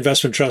think that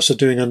investment trusts are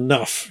doing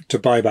enough to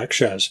buy back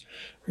shares?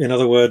 In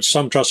other words,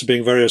 some trusts are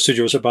being very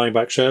assiduous at buying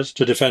back shares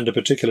to defend a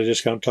particular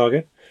discount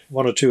target.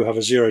 One or two have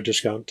a zero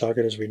discount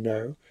target, as we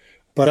know.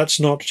 But that's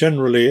not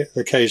generally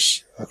the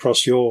case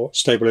across your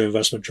stable of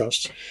investment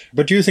trusts.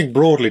 But do you think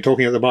broadly,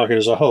 talking at the market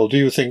as a whole, do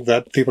you think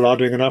that people are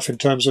doing enough in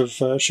terms of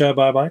share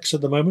buybacks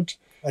at the moment?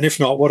 And if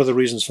not, what are the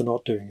reasons for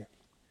not doing it?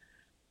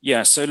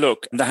 Yeah, so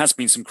look, there has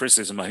been some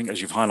criticism, I think,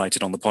 as you've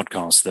highlighted on the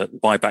podcast,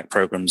 that buyback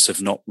programs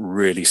have not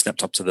really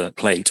stepped up to the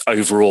plate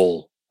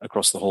overall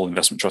across the whole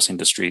investment trust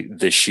industry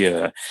this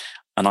year.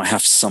 And I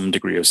have some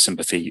degree of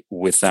sympathy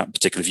with that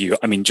particular view.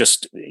 I mean,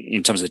 just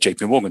in terms of the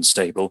JP Morgan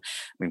stable,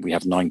 we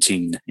have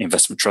 19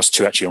 investment trusts,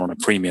 2 actually are on a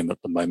premium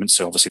at the moment.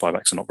 So obviously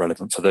buybacks are not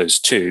relevant for those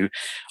 2.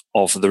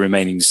 Of the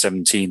remaining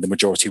 17, the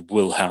majority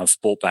will have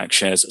bought back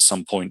shares at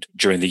some point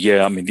during the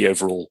year. I mean, the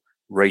overall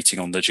rating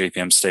on the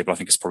JPM stable, I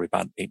think it's probably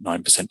about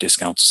 8-9%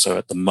 discount or so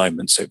at the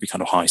moment. So it'd be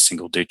kind of high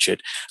single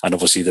digit. And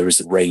obviously there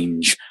is a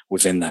range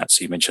within that.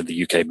 So you mentioned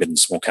the UK mid and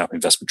small cap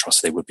investment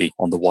trust. They would be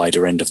on the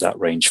wider end of that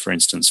range, for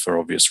instance, for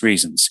obvious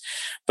reasons.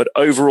 But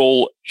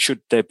overall, should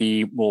there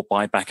be more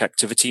buyback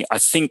activity? I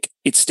think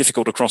it's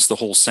difficult across the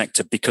whole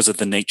sector because of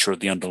the nature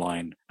of the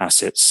underlying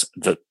assets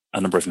that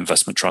a number of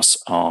investment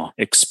trusts are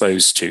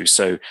exposed to.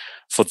 So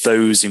for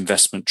those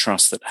investment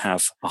trusts that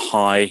have a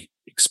high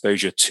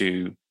exposure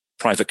to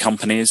private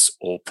companies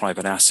or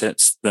private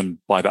assets, then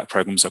buyback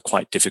programs are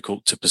quite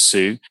difficult to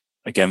pursue.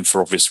 Again,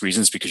 for obvious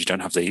reasons, because you don't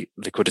have the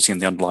liquidity in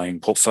the underlying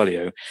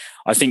portfolio.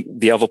 I think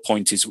the other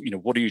point is,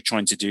 what are you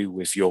trying to do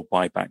with your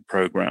buyback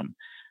program?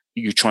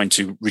 You're trying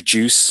to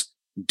reduce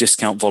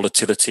discount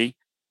volatility,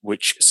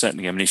 which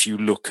certainly, if you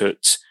look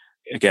at,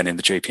 again, in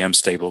the JPM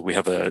stable, we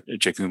have a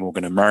JP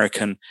Morgan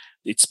American.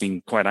 It's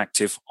been quite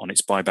active on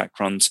its buyback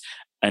runs.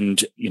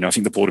 And, I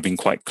think the board have been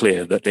quite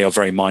clear that they are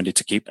very minded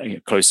to keep a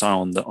close eye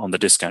on the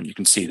discount. You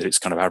can see that it's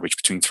kind of averaged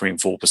between 3 and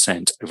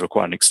 4% over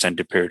quite an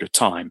extended period of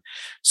time.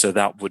 So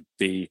that would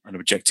be an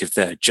objective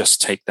there.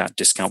 Just take that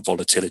discount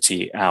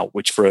volatility out,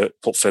 which for a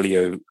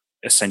portfolio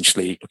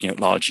essentially looking at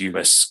large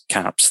US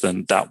caps,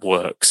 then that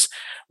works.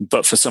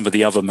 But for some of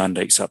the other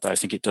mandates out there, I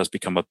think it does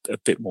become a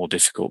bit more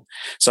difficult.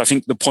 So I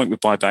think the point with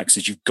buybacks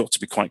is you've got to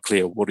be quite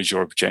clear, what is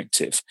your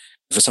objective?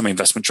 For some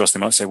investment trusts, they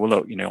might say, well,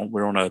 look,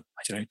 we're on a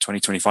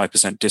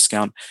 20-25%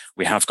 discount.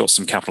 We have got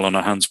some capital on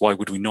our hands. Why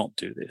would we not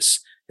do this?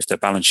 If their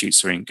balance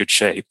sheets are in good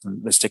shape,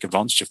 let's take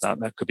advantage of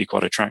that. That could be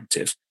quite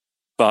attractive.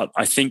 But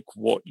I think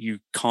what you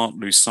can't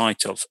lose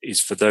sight of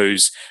is for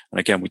those, and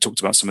again, we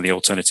talked about some of the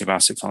alternative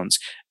asset funds,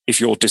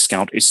 if your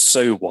discount is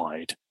so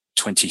wide,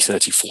 20,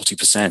 30,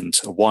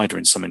 40% or wider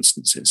in some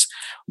instances,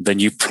 then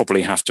you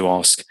probably have to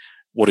ask,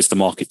 what is the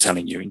market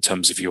telling you in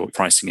terms of your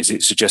pricing? Is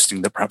it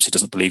suggesting that perhaps it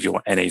doesn't believe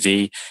your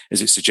NAV?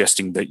 Is it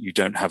suggesting that you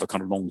don't have a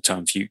kind of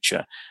long-term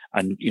future?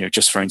 And,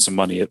 just throwing some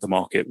money at the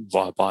market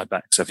via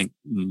buybacks, I think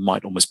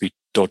might almost be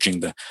dodging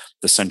the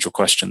central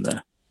question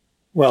there.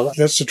 Well,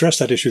 let's address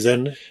that issue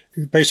then.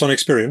 Based on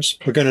experience,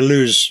 we're going to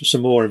lose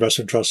some more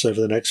investment trusts over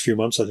the next few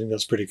months. I think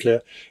that's pretty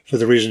clear for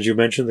the reasons you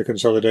mentioned, the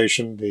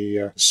consolidation,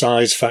 the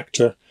size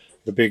factor,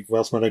 the big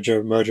wealth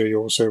manager merger you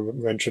also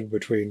mentioned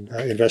between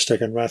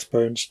Investec and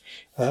Rathbones,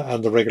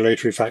 and the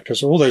regulatory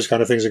factors. All those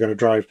kind of things are going to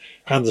drive,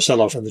 and the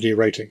sell-off and the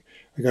de-rating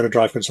are going to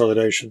drive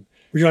consolidation.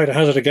 Would you like to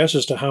hazard a guess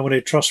as to how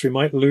many trusts we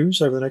might lose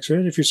over the next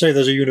year? If you say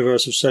there's a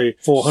universe of, say,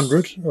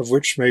 400, of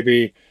which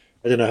maybe,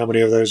 I don't know how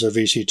many of those are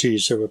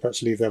VCTs, so we'll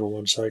perhaps leave them on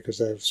one side because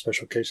they're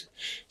special cases.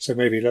 So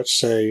maybe let's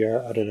say,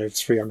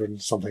 300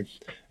 and something.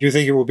 Do you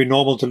think it would be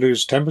normal to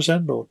lose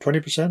 10% or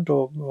 20%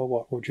 or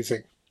what would you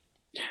think?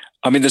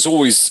 I mean, there's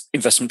always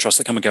investment trusts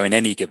that come and go in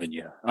any given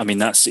year. I mean,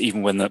 that's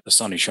even when the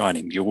sun is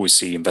shining. You always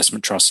see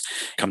investment trusts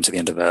come to the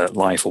end of their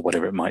life or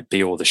whatever it might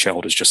be, or the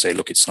shareholders just say,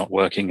 look, it's not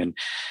working, and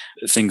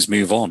things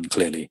move on,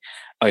 clearly.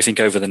 I think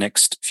over the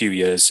next few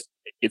years,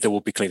 there will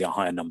be clearly a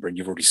higher number, and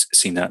you've already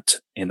seen that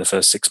in the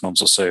first 6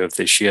 months or so of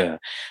this year.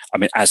 I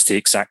mean, as the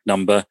exact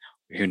number,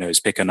 who knows,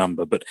 pick a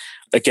number. But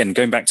again,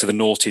 going back to the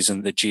noughties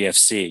and the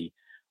GFC,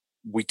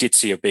 we did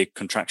see a big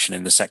contraction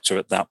in the sector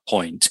at that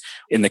point.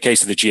 In the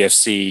case of the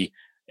GFC,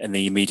 and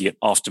the immediate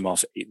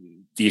aftermath,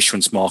 the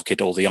issuance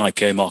market or the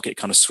IPO market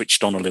kind of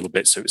switched on a little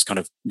bit. So it was kind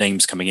of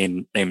names coming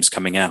in, names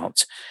coming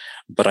out.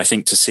 But I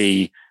think to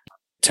see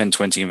 10,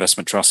 20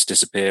 investment trusts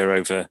disappear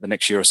over the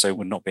next year or so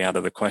would not be out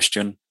of the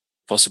question,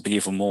 possibly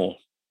even more.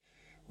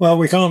 Well,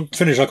 we can't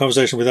finish our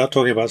conversation without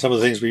talking about some of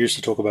the things we used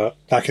to talk about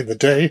back in the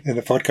day in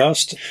the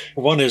podcast.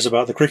 One is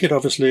about the cricket,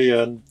 obviously,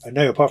 and I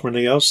know apart from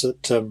anything else that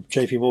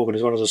JP Morgan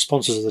is one of the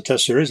sponsors of the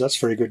Test Series. That's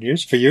very good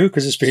news for you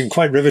because it's been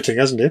quite riveting,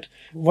 hasn't it?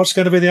 What's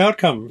going to be the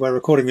outcome? We're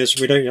recording this.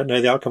 We don't yet know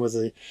the outcome of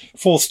the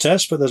fourth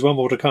test, but there's one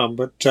more to come.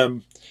 But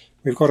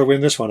we've got to win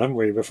this one, haven't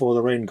we, before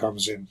the rain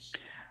comes in?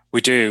 We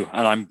do,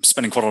 and I'm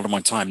spending quite a lot of my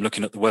time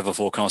looking at the weather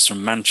forecast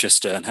from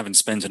Manchester, and having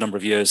spent a number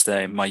of years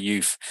there in my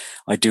youth,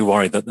 I do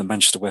worry that the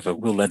Manchester weather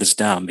will let us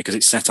down because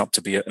it's set up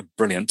to be a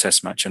brilliant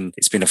test match, and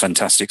it's been a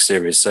fantastic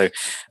series. So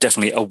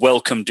definitely a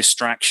welcome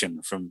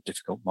distraction from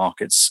difficult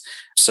markets.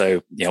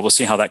 So yeah, we'll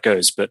see how that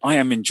goes. But I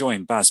am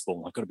enjoying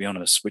baseball, I've got to be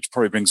honest, which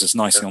probably brings us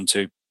nicely on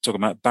to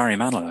talking about Barry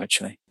Manilow,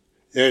 actually.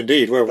 Yeah,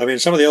 indeed. Well, I mean,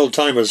 some of the old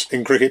timers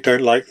in cricket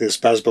don't like this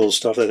baseball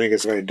stuff. They think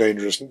it's very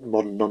dangerous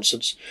modern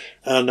nonsense.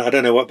 And I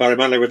don't know what Barry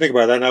Manilow would think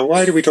about that. Now,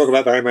 why do we talk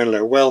about Barry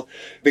Manilow? Well,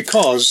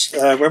 because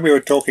when we were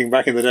talking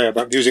back in the day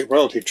about music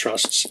royalty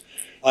trusts,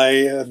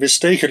 I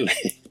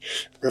mistakenly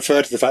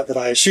referred to the fact that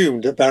I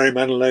assumed that Barry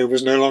Manilow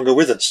was no longer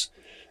with us.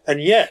 And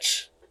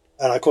yet,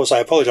 and of course I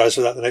apologise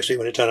for that the next week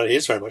when it turned out he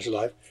is very much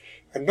alive.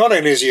 And not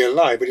only is he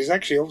alive, but he's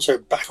actually also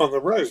back on the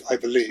road, I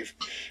believe.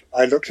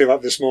 I looked him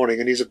up this morning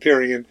and he's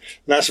appearing in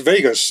Las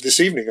Vegas this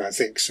evening, I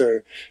think.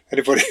 So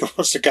anybody who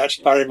wants to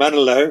catch Barry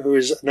Manilow, who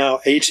is now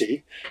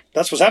 80,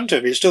 that's what's happened to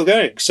him. He's still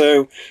going.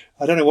 So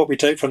I don't know what we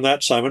take from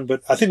that, Simon,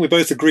 but I think we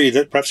both agree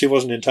that perhaps he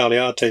wasn't entirely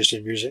our taste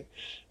in music.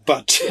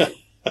 But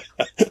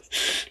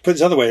put this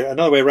another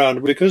way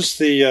around, because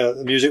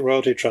the music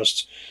royalty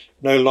trusts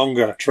no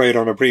longer trade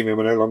on a premium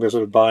and no longer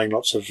sort of buying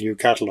lots of new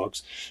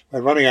catalogues.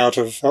 We're running out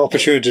of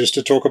opportunities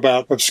to talk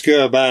about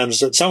obscure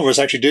bands that some of us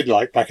actually did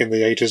like back in the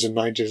 80s and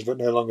 90s, but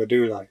no longer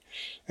do like.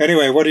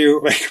 Anyway, what do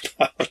you make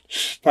about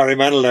Barry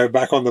Manilow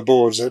back on the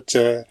boards at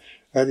the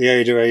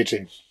age of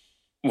 80?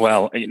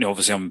 Well,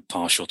 obviously I'm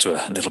partial to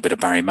a little bit of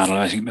Barry Manilow.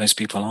 I think most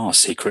people are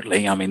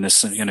secretly. I mean, there's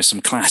some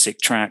classic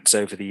tracks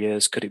over the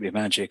years, Could It Be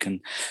Magic,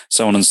 and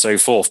so on and so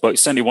forth. But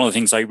certainly one of the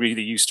things I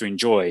really used to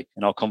enjoy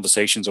in our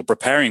conversations or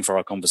preparing for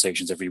our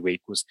conversations every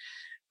week was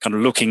kind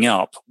of looking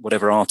up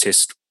whatever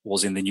artist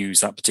was in the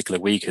news that particular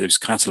week, whose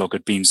catalogue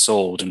had been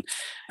sold, and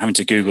having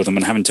to Google them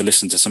and having to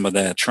listen to some of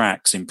their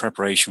tracks in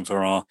preparation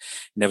for our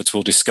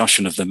inevitable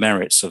discussion of the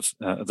merits of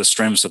the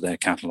strengths of their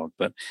catalogue.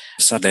 But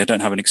sadly, I don't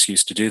have an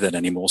excuse to do that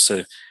anymore.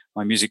 So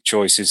my music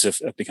choices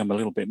have become a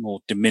little bit more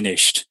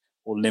diminished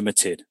or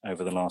limited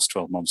over the last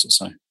 12 months or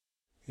so.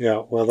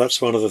 Yeah, well,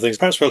 that's one of the things.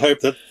 Perhaps we'll hope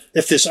that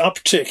if this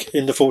uptick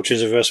in the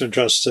fortunes of investment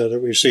trusts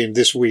that we've seen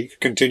this week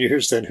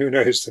continues, then who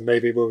knows, then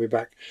maybe we'll be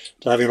back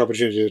to having an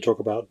opportunity to talk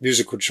about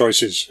musical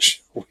choices,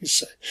 shall we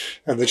say,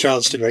 and the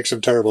chance to make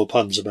some terrible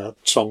puns about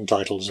song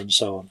titles and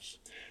so on.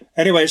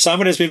 Anyway,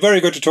 Simon, it's been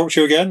very good to talk to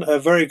you again.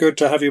 Very good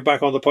to have you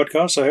back on the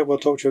podcast. I hope we'll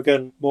talk to you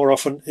again more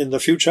often in the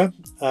future.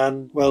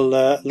 And we'll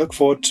look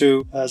forward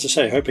to, as I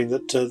say, hoping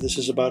that this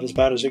is about as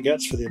bad as it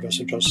gets for the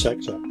investment trust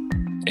sector.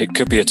 It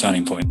could be a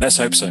turning point. Let's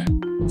hope so.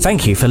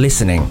 Thank you for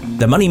listening.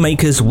 The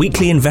Moneymakers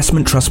Weekly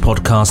Investment Trust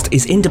podcast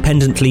is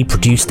independently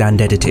produced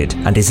and edited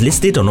and is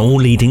listed on all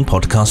leading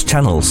podcast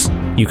channels.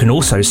 You can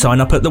also sign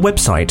up at the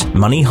website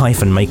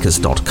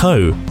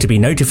money-makers.co to be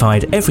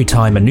notified every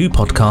time a new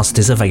podcast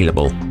is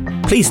available.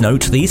 Please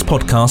note these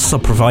podcasts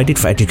are provided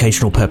for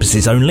educational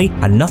purposes only,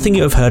 and nothing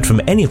you have heard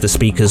from any of the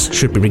speakers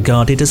should be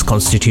regarded as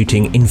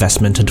constituting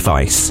investment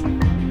advice.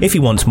 If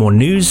you want more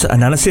news,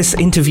 analysis,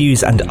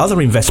 interviews and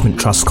other investment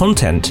trust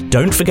content,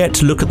 don't forget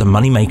to look at the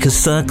Moneymakers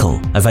Circle,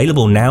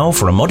 available now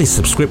for a modest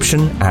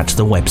subscription at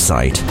the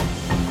website.